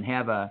 everybody, and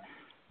have a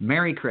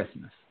Merry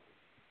Christmas.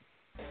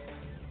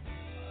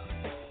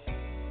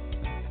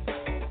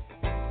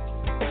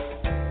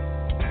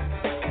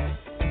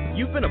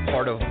 You've been a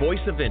part of Voice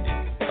of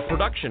Indie, a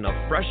production of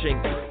Fresh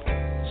Ink Group.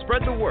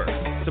 Spread the word,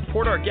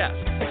 support our guests,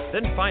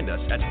 then find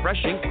us at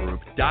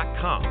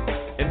freshinkgroup.com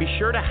and be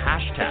sure to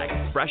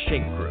hashtag Fresh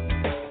Ink Group.